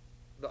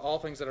 All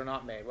things that are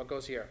not made. What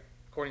goes here?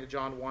 According to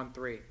John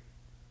 1:3.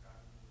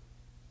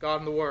 God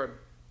and the Word.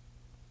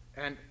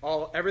 And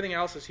everything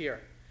else is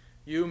here.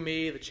 You,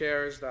 me, the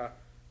chairs,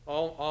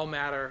 all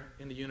matter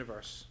in the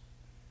universe.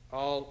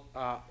 All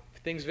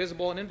things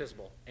visible and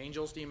invisible.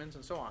 Angels, demons,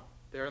 and so on.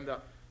 They're in the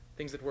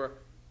things that were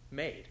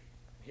made.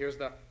 Here's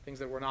the things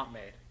that were not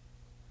made.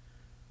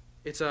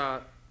 It's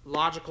a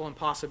logical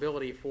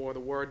impossibility for the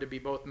Word to be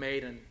both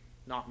made and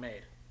not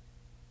made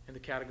in the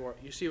category.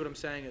 You see what I'm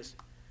saying is,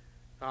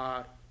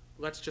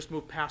 let's just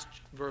move past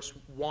verse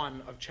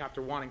 1 of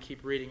chapter 1 and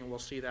keep reading, and we'll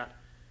see that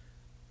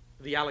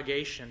the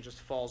allegation just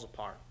falls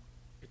apart.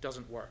 It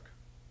doesn't work.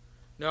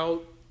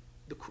 No,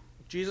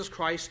 Jesus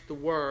Christ, the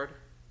Word,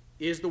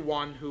 is the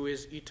one who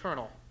is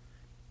eternal.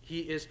 He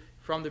is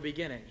from the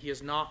beginning. He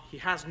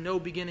has no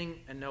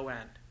beginning and no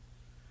end.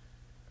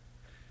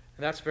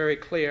 And that's very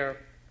clear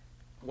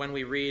when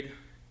we read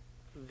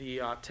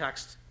the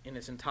text in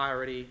its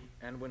entirety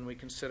and when we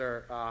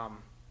consider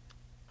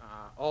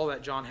all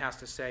that John has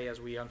to say as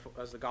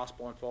the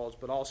gospel unfolds,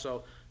 but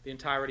also the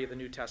entirety of the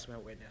New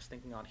Testament witness,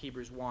 thinking on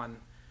Hebrews 1,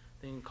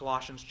 thinking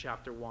Colossians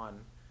chapter 1,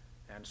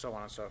 and so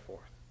on and so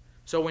forth.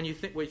 So when you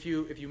think, if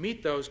you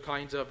meet those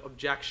kinds of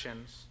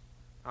objections,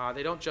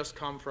 they don't just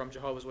come from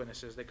Jehovah's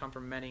Witnesses. They come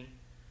from many.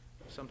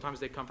 Sometimes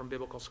they come from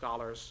biblical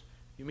scholars.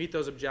 You meet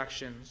those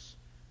objections.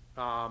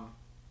 One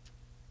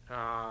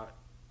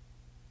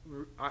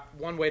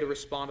way to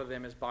respond to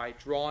them is by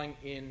drawing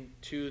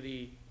into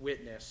the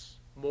witness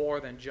more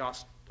than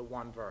just the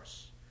one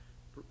verse.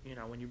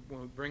 When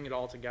we bring it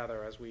all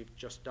together, as we've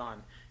just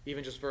done,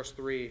 even just verse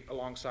 3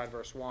 alongside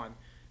verse 1,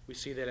 we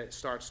see that it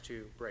starts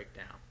to break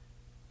down.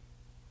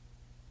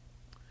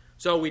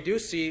 So we do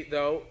see,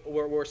 though,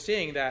 we're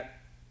seeing that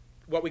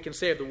what we can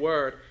say of the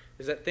Word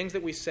is that things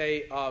that we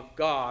say of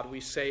God, we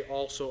say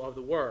also of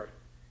the Word.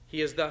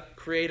 He is the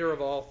creator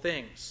of all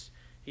things.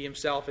 He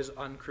himself is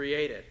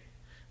uncreated.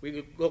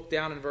 We look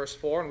down in verse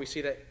 4 and we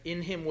see that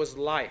in him was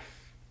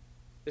life.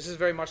 This is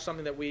very much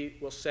something that we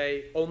will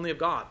say only of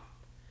God.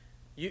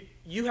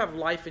 You have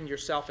life in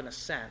yourself in a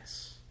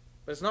sense,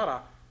 but it's not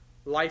a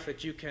life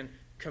that you can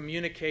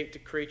communicate to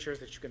creatures,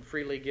 that you can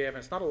freely give, and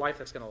it's not a life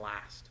that's going to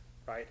last,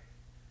 right?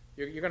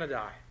 You're going to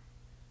die.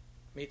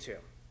 Me too.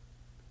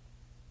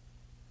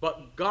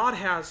 But God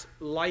has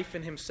life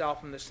in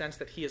himself in the sense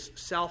that he is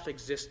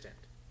self-existent,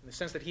 in the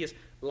sense that he is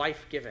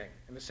life-giving,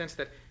 in the sense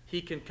that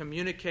he can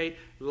communicate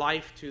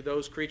life to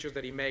those creatures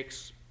that he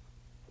makes.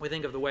 We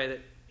think of the way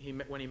that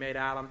when he made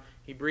Adam,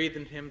 he breathed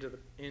into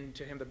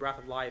him the breath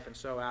of life, and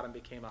so Adam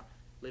became a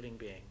living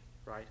being,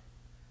 right?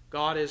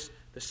 God is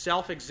the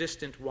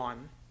self-existent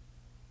one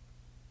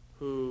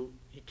who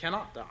he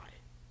cannot die,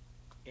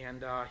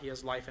 and he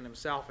has life in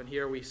himself. And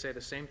here we say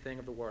the same thing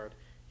of the Word.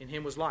 In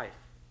him was life.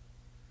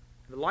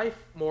 The life,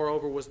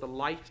 moreover, was the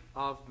light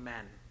of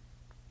men.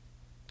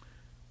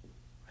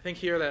 I think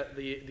here that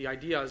the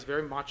idea is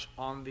very much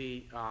on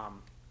the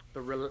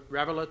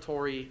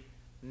revelatory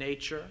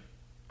nature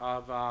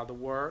of the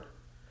Word,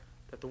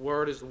 that the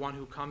Word is the one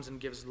who comes and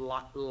gives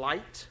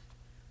light.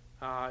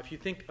 If you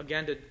think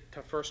again to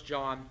 1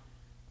 John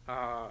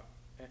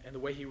and the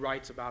way he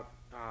writes about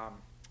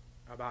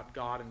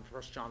God in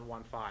 1 John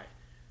 1:5,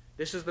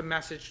 this is the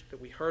message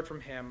that we heard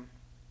from him,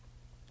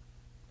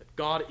 that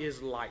God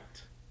is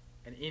light,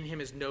 and in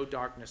him is no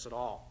darkness at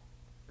all.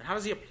 And how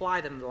does he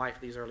apply that in the life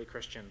of these early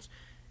Christians?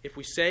 If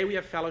we say we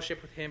have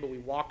fellowship with him, but we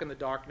walk in the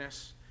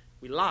darkness,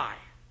 we lie.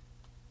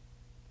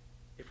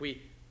 If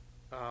we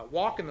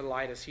walk in the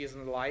light as he is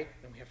in the light,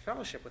 then we have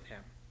fellowship with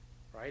him,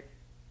 right?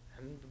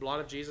 And the blood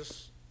of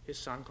Jesus, his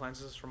Son,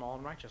 cleanses us from all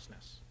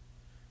unrighteousness.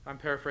 I'm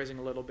paraphrasing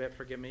a little bit,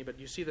 forgive me, but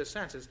you see the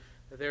sense is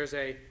that there's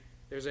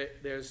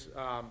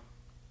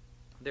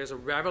a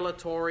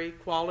revelatory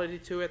quality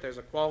to it. There's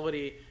a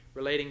quality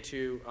relating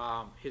to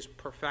his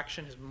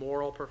perfection, his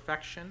moral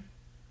perfection.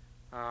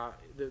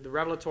 The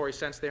revelatory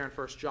sense there in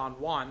 1 John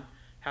 1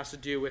 has to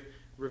do with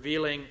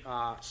revealing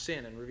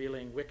sin and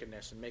revealing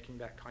wickedness and making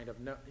that kind of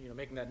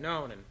making that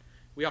known. And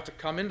we ought to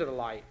come into the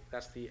light.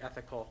 That's the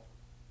ethical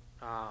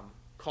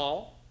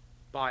call,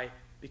 by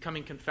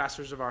becoming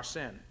confessors of our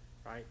sin,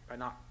 right? By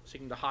not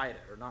seeking to hide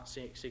it, or not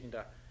seeking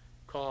to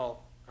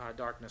call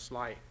darkness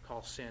light,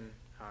 call sin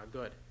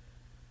good.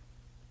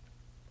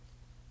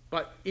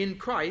 But in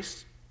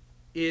Christ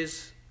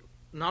is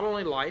not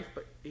only life,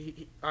 but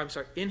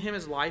in him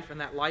is life, and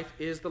that life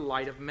is the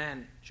light of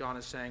men, John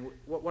is saying.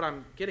 What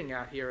I'm getting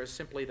at here is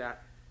simply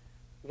that,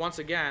 once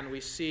again, we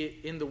see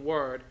in the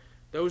Word,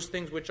 those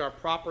things which are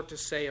proper to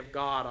say of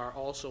God are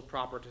also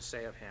proper to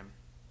say of him.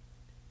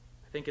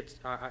 I think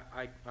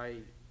I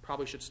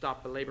probably should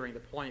stop belaboring the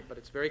point, but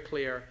it's very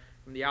clear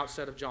from the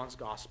outset of John's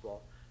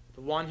Gospel.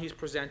 The one he's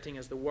presenting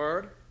as the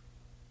Word,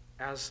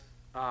 as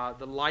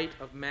the light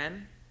of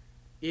men,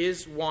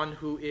 is one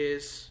who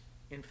is,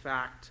 in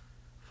fact,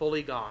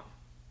 fully God,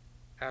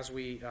 as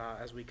we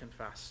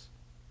confess.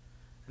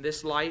 And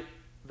this light,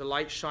 the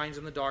light shines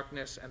in the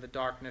darkness, and the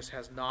darkness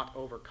has not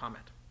overcome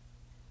it.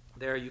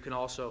 There you can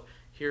also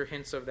hear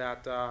hints of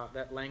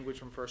that language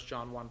from 1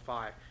 John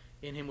 1:5.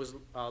 In him was,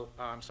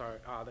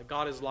 that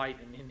God is light,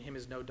 and in him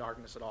is no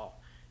darkness at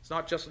all. It's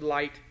not just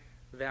light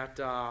that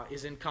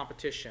is in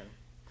competition.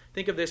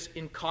 Think of this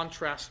in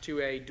contrast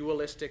to a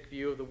dualistic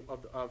view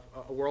of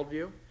a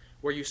worldview,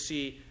 where you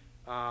see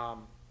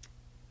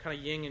kind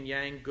of yin and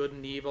yang, good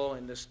and evil,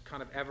 in this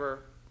kind of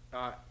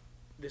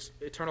this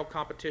eternal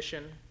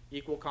competition,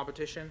 equal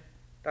competition.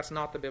 That's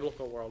not the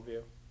biblical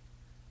worldview.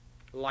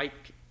 Light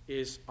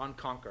is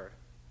unconquered.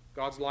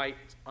 God's light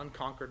is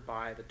unconquered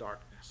by the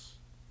darkness.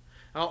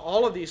 Now,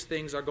 all of these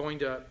things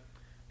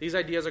these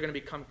ideas are going to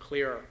become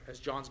clearer as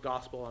John's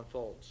Gospel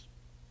unfolds.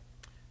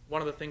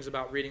 One of the things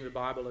about reading the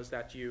Bible is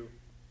that you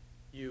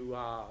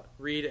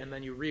read and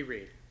then you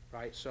reread,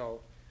 right?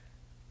 So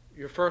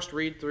your first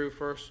read through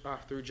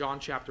John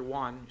chapter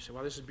 1, you say,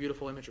 well, this is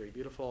beautiful imagery,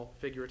 beautiful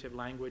figurative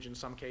language in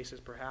some cases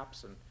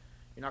perhaps, and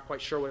you're not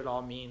quite sure what it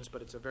all means,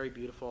 but it's a very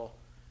beautiful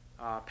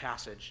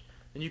passage.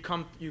 Then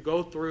you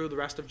go through the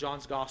rest of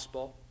John's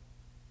Gospel,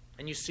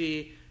 and you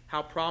see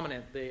how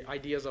prominent the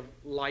ideas of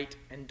light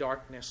and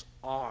darkness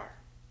are.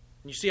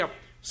 And you see how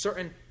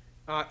certain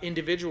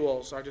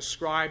individuals are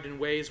described in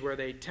ways where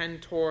they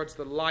tend towards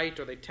the light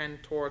or they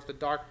tend towards the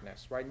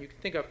darkness, right? And you can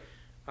think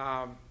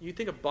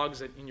of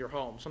bugs in your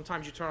home.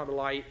 Sometimes you turn on the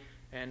light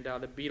and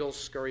the beetles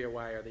scurry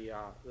away, or the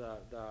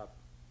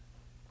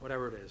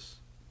whatever it is,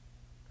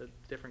 the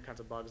different kinds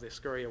of bugs, they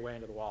scurry away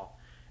into the wall.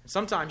 And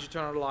sometimes you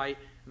turn on the light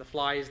and the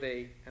flies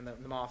and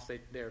the moths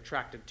they're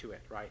attracted to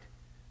it, right?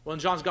 Well, in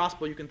John's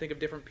Gospel, you can think of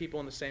different people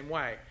in the same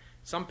way.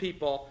 Some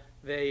people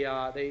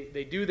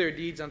they do their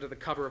deeds under the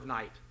cover of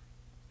night.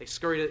 They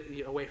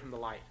scurry away from the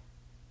light.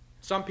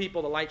 Some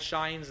people, the light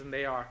shines and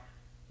they are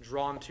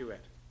drawn to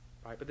it.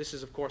 Right? But this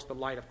is, of course, the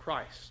light of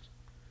Christ.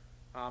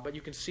 But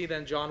you can see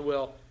then John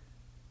will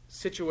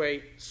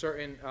situate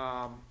certain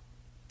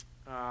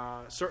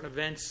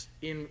events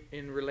in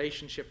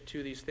relationship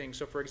to these things.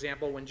 So, for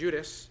example, when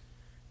Judas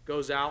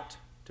goes out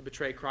to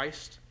betray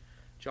Christ,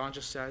 John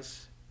just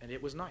says, and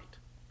it was night.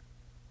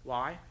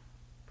 Why?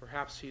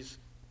 Perhaps he's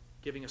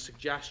giving a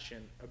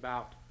suggestion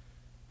about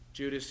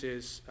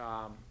Judas's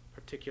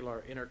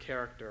particular inner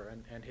character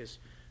and his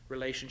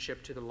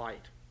relationship to the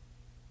light.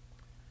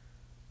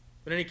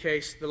 But in any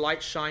case, the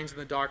light shines in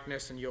the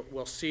darkness, and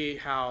we'll see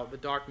how the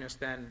darkness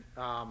then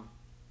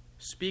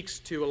speaks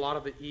to a lot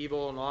of the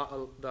evil and a lot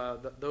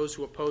of those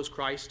who oppose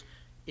Christ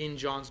in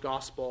John's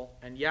Gospel,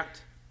 and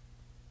yet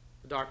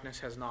the darkness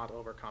has not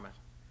overcome it.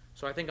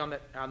 So I think on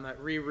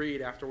that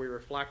reread, after we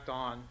reflect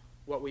on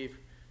what we've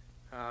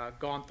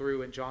gone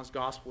through in John's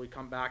Gospel, we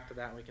come back to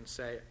that and we can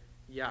say,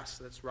 yes,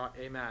 that's right,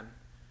 amen.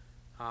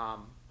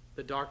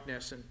 The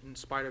darkness, in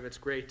spite of its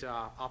great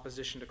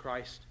opposition to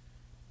Christ,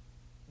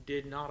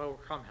 did not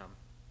overcome him.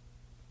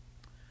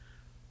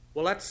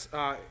 Well,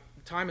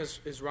 time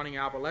is running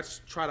out, but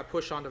let's try to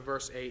push on to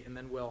verse 8, and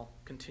then we'll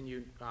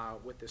continue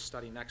with this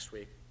study next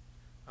week.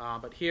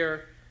 But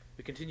here,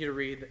 we continue to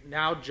read that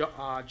now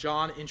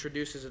John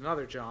introduces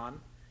another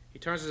John. He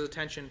turns his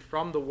attention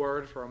from the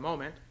Word for a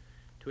moment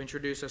to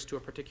introduce us to a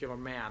particular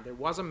man. There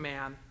was a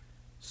man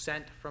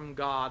sent from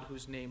God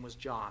whose name was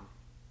John.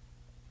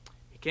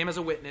 He came as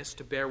a witness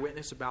to bear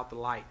witness about the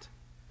light,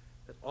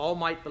 that all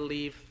might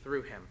believe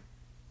through him.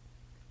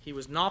 He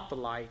was not the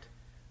light,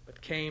 but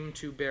came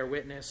to bear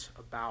witness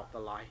about the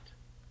light.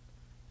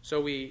 So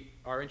we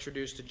are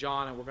introduced to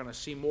John, and we're going to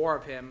see more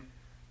of him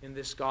in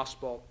this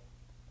gospel.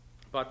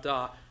 But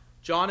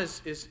John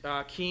is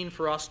keen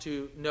for us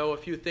to know a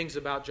few things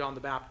about John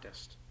the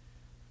Baptist.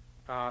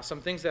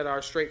 Some things that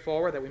are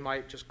straightforward that we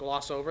might just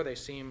gloss over. They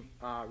seem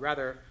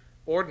rather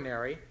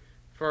ordinary.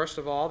 First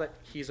of all, that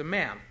he's a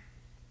man.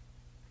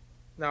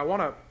 Now, I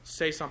want to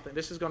say something.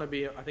 This is going to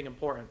be, I think,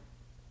 important.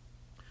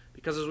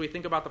 Because as we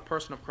think about the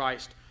person of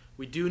Christ,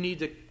 we do need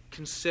to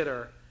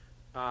consider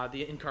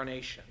the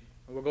incarnation.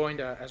 And we're going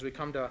to, as we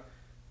come to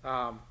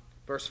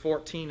verse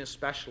 14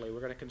 especially,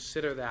 we're going to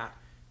consider that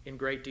in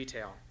great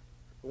detail.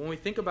 But when we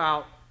think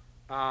about,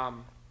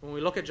 when we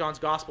look at John's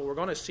Gospel, we're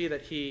going to see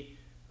that he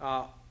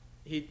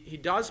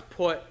does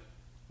put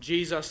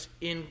Jesus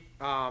in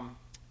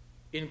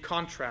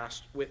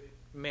contrast with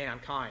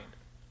mankind.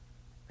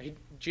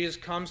 Jesus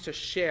comes to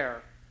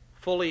share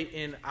fully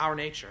in our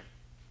nature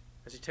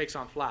as he takes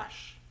on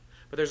flesh.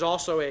 But there's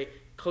also a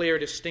clear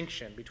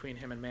distinction between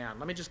him and man.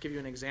 Let me just give you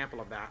an example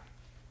of that.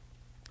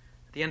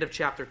 At the end of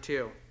chapter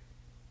 2,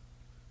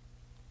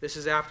 this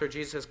is after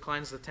Jesus has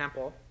cleansed the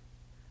temple.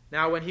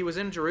 Now when he was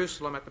in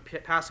Jerusalem at the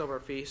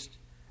Passover feast,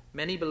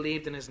 many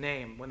believed in his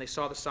name when they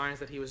saw the signs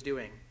that he was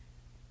doing.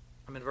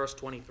 I'm in verse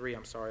 23,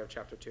 of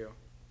chapter 2.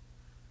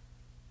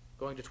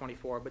 Going to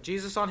 24. But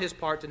Jesus on his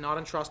part did not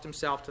entrust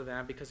himself to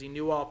them, because he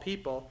knew all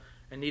people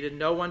and needed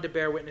no one to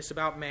bear witness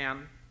about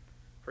man,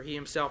 for he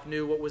himself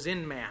knew what was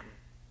in man.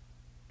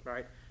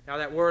 Right? Now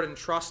that word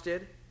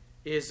entrusted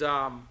is,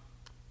 the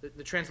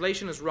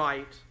translation is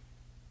right.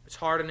 It's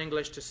hard in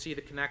English to see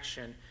the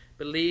connection.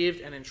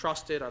 Believed and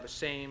entrusted are the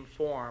same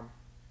form.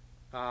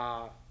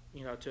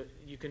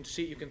 You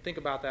can think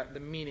about that,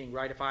 the meaning,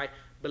 right? If I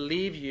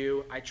believe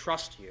you, I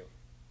trust you,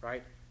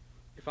 right?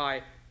 If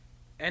I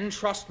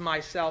entrust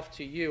myself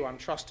to you, I'm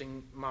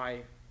trusting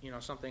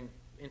something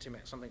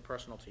intimate, something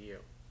personal to you.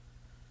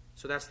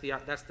 So that's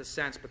the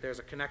sense, but there's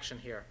a connection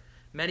here.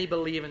 Many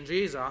believe in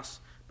Jesus,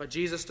 but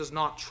Jesus does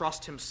not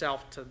trust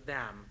himself to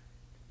them,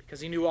 because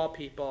he knew all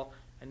people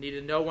and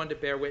needed no one to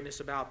bear witness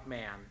about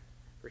man,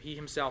 for he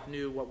himself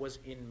knew what was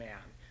in man.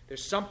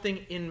 There's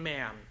something in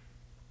man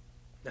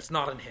that's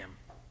not in him.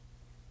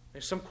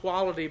 There's some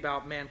quality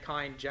about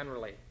mankind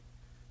generally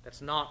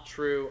that's not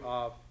true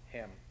of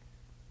him.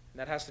 And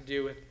that has to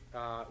do with,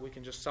 we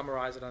can just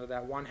summarize it under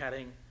that one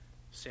heading,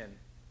 sin.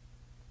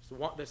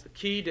 That's the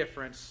key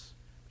difference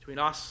between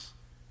us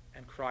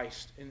and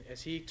Christ.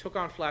 As he took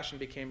on flesh and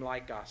became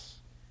like us,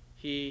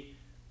 he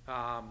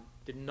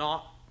did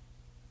not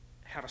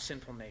have a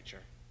sinful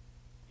nature.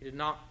 He did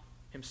not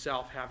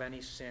himself have any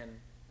sin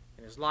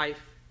in his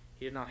life.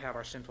 He did not have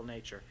our sinful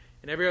nature.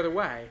 In every other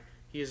way,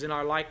 he is in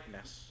our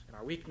likeness, in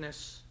our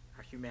weakness,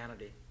 our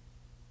humanity.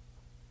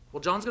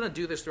 Well, John's going to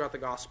do this throughout the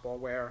gospel,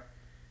 where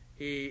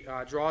he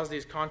draws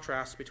these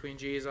contrasts between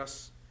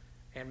Jesus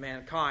and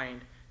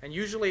mankind, and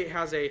usually it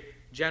has a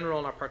general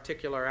and a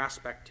particular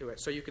aspect to it.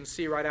 So you can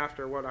see right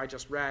after what I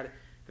just read,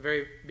 the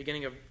very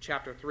beginning of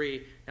chapter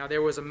 3, now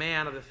there was a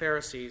man of the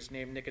Pharisees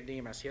named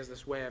Nicodemus. He has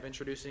this way of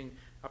introducing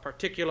a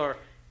particular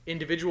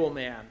individual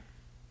man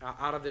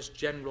out of this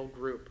general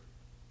group,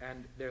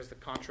 and there's the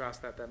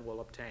contrast that then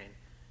will obtain.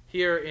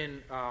 Here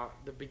in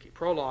the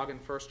prologue in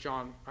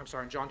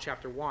John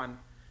chapter 1,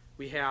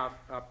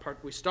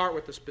 we start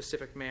with the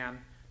specific man,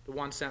 the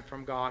one sent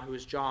from God, who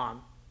is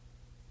John.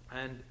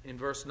 And in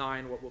verse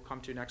 9, what we'll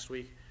come to next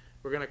week,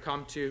 we're going to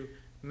come to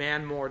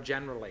man more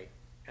generally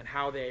and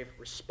how they've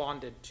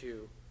responded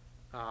to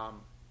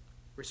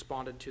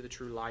the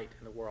true light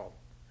in the world.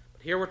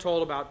 But here we're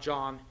told about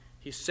John.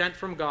 He's sent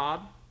from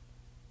God.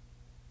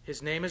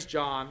 His name is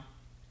John.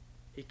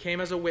 He came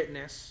as a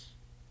witness,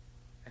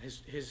 and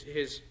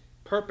his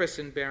purpose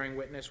in bearing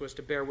witness was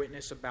to bear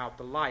witness about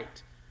the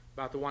light,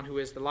 about the one who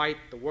is the light,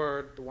 the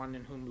Word, the one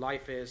in whom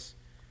life is.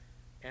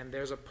 And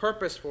there's a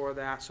purpose for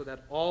that, so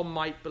that all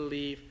might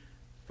believe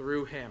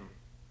through him.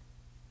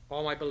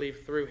 All might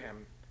believe through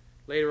him.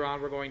 Later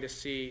on, we're going to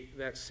see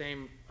that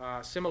same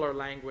similar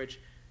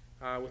language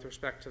with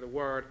respect to the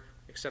Word,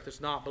 except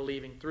it's not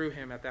believing through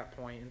him at that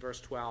point in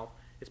verse 12.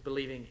 It's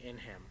believing in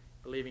him,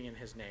 believing in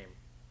his name.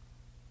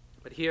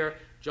 But here,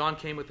 John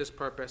came with this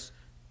purpose,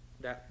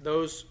 that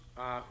those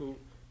who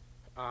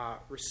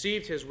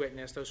received his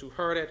witness, those who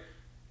heard it,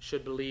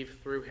 should believe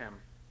through him.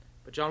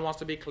 But John wants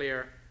to be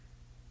clear.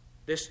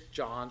 This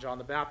John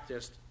the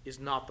Baptist, is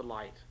not the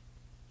light.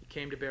 He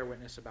came to bear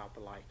witness about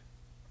the light.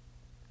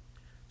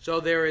 So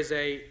there is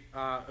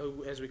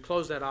as we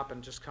close that up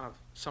and just kind of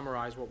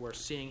summarize what we're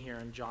seeing here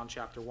in John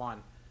chapter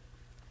 1,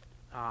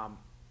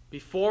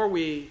 before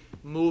we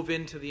move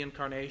into the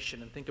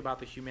incarnation and think about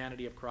the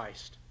humanity of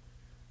Christ,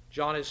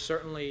 John is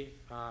certainly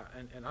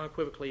and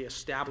unequivocally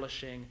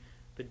establishing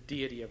the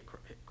deity of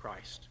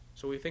Christ.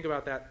 So we think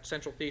about that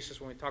central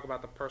thesis when we talk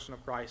about the person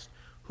of Christ.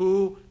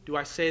 Who do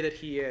I say that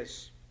he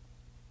is?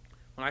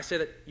 When I say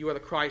that you are the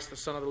Christ, the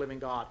Son of the living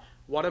God,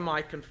 what am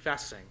I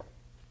confessing?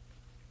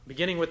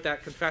 Beginning with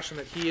that confession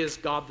that he is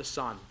God the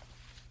Son.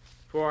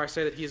 Before I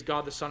say that he is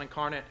God the Son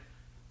incarnate,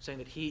 I'm saying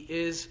that he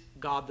is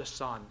God the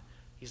Son.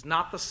 He's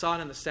not the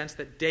Son in the sense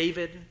that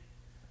David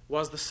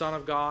was the Son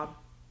of God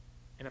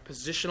in a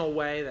positional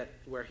way that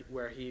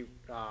where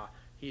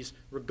he's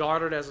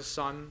regarded as a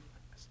son,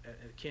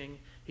 a king.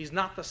 He's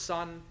not the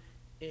Son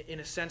in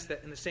the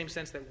same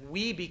sense that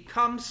we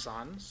become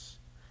sons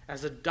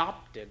as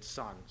adopted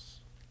sons.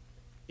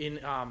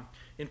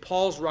 In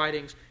Paul's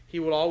writings, he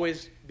will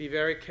always be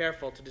very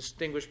careful to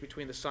distinguish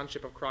between the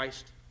sonship of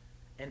Christ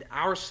and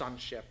our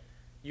sonship,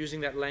 using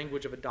that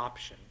language of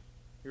adoption.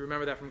 You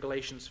remember that from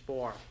Galatians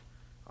 4.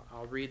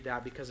 I'll read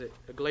that because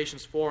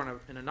Galatians 4,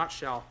 in a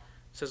nutshell,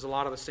 says a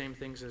lot of the same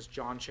things as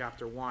John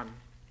chapter 1.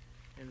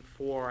 In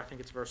 4, I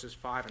think it's verses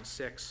 5 and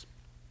 6.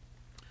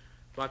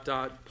 But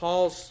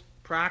Paul's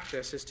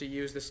practice is to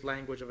use this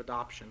language of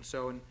adoption.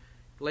 So in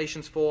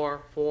Galatians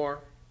 4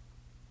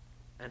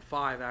 and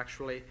 5,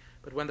 actually,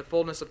 but when the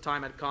fullness of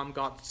time had come,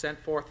 God sent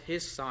forth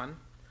his Son,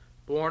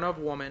 born of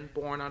woman,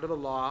 born under the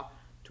law,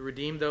 to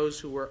redeem those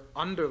who were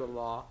under the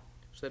law,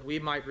 so that we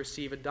might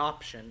receive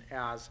adoption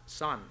as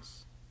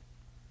sons.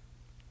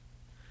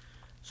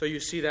 So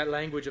you see that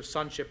language of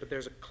sonship, but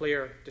there's a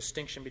clear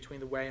distinction between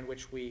the way in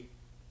which we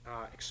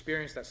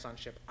experience that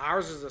sonship.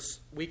 Ours is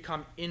we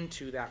come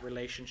into that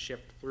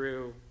relationship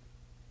through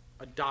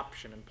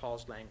adoption in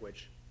Paul's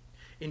language.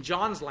 In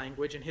John's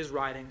language, in his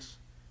writings,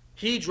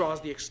 he draws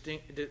the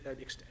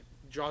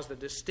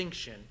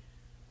distinction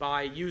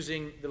by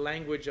using the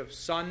language of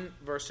son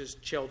versus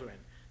children.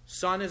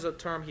 Son is a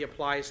term he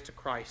applies to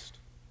Christ.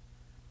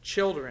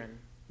 Children,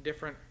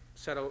 different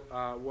set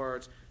of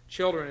words.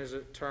 Children is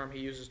a term he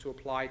uses to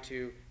apply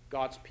to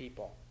God's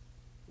people.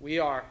 We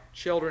are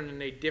children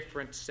in a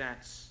different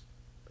sense.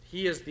 But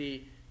he is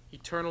the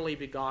eternally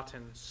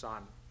begotten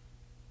Son.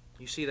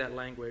 You see that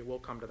language. We'll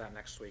come to that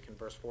next week in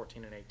verse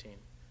 14 and 18.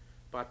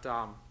 But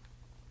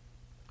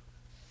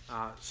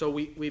so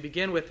we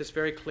begin with this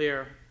very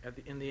clear,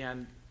 in the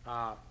end,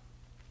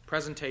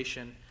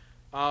 presentation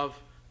of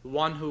the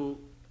one who,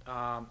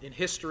 in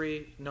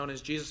history, known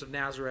as Jesus of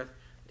Nazareth,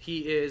 he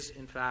is,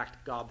 in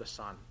fact, God the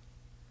Son.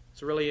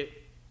 It's a really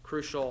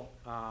crucial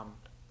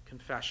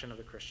confession of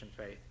the Christian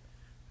faith.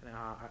 And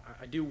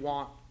I do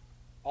want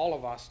all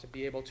of us to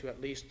be able to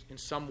at least in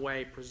some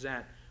way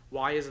present,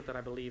 why is it that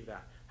I believe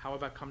that? How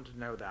have I come to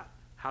know that?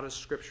 How does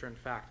Scripture, in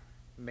fact,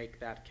 make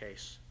that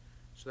case?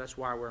 So that's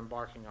why we're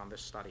embarking on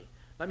this study.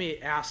 Let me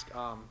ask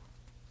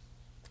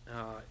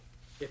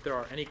if there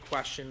are any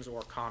questions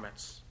or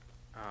comments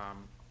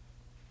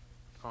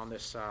on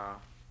this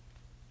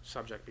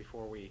subject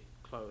before we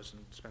close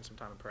and spend some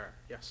time in prayer.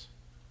 Yes?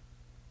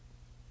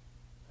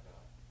 I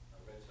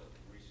read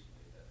something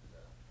recently that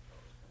I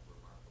thought was kind of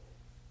remarkable.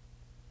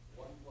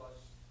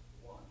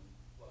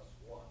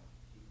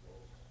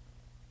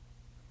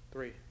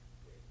 3.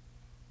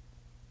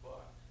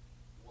 But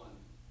 1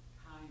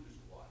 times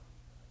 1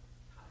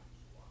 times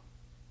 1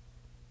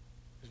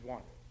 Is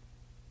 1. 1.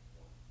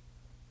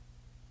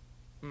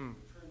 Hmm.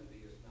 The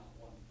Trinity is not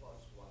 1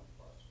 plus 1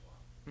 plus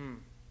 1.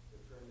 Hmm. The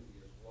Trinity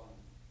is 1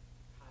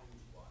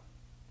 times 1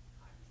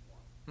 times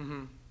 1.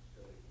 Mm-hmm.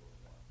 Still equals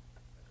 1.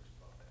 I just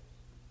thought that was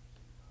an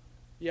interesting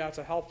comment. Yeah, it's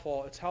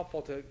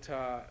helpful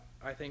to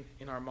I think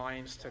in our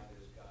minds to, God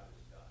is God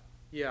is God.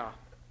 yeah,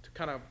 to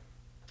kind of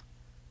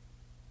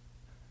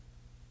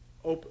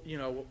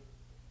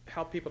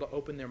help people to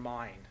open their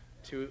mind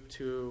to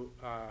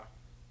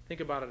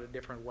think about it a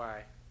different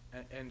way,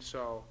 and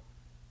so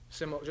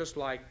similar, just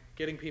like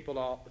getting people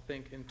to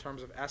think in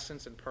terms of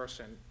essence and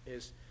person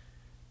is,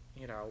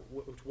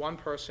 one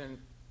person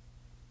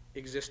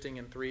existing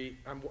in three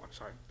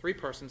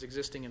persons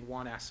existing in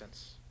one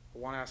essence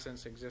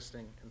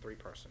existing in 3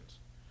 persons,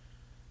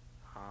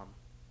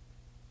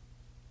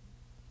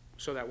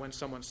 so that when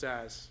someone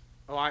says,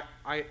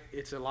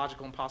 it's a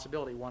logical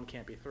impossibility, 1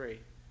 can't be 3.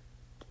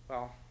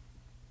 Well,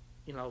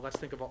 let's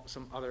think of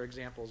some other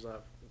examples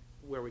of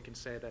where we can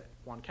say that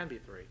 1 can be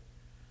 3.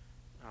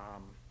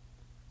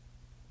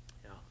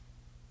 Yeah.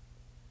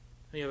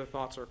 Any other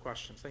thoughts or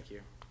questions? Thank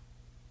you.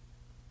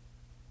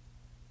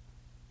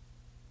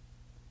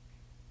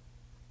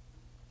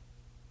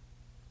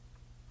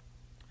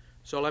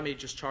 So let me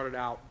just chart it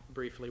out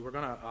briefly. We're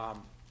going to,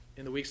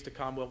 in the weeks to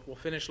come, we'll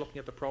finish looking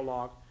at the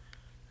prologue,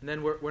 and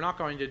then we're not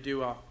going to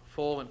do a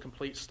full and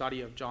complete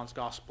study of John's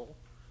Gospel.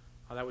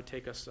 That would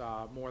take us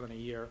more than a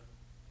year.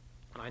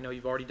 And I know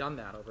you've already done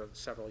that over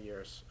several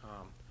years.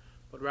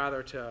 But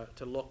rather to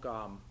look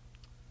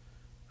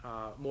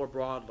more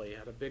broadly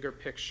at a bigger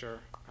picture,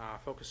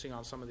 focusing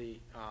on some of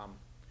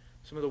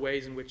the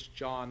ways in which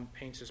John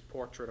paints his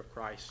portrait of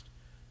Christ.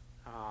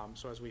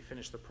 So as we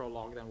finish the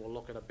prologue, then we'll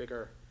look at a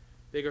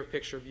bigger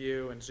picture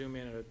view and zoom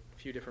in at a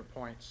few different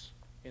points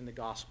in the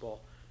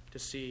Gospel to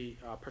see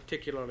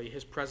particularly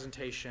his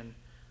presentation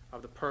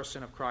of the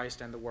person of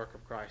Christ and the work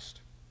of Christ.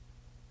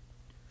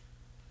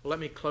 Let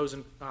me close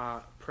in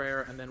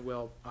prayer, and then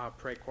we'll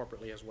pray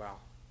corporately as well.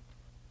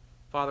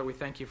 Father, we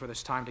thank you for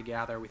this time to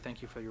gather. We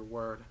thank you for your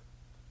word.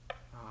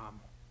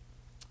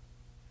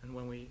 And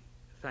when we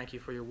thank you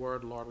for your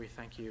word, Lord, we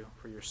thank you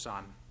for your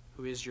Son,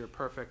 who is your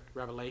perfect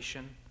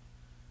revelation.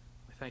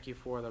 We thank you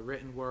for the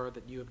written word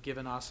that you have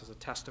given us as a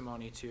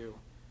testimony to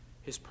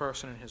his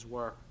person and his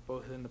work,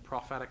 both in the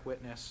prophetic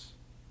witness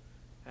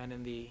and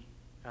in the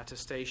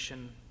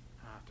attestation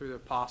through the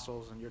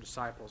apostles and your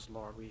disciples,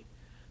 Lord. We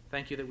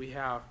thank you that we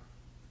have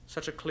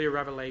such a clear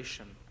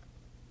revelation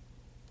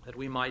that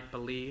we might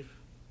believe.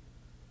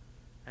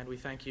 And we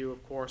thank you,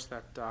 of course,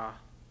 that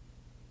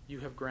you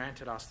have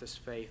granted us this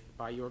faith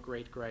by your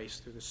great grace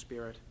through the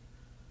Spirit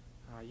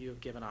you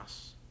have given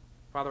us.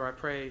 Father, I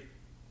pray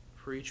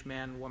for each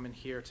man and woman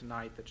here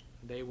tonight that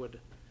they would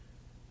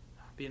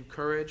be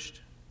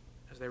encouraged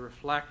as they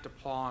reflect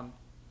upon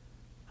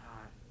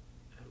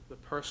the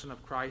person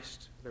of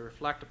Christ, they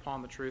reflect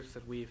upon the truths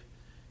that we've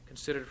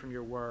considered from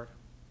your word.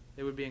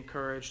 They would be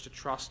encouraged to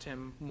trust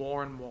him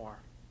more and more,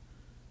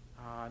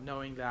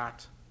 knowing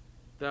that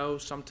though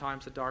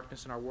sometimes the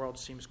darkness in our world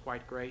seems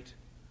quite great,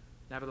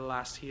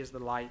 nevertheless he is the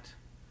light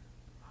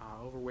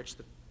over which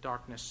the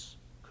darkness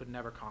could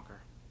never conquer.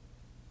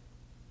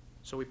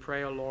 So we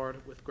pray, O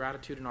Lord, with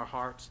gratitude in our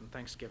hearts and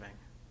thanksgiving.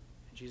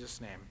 In Jesus'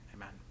 name,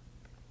 amen.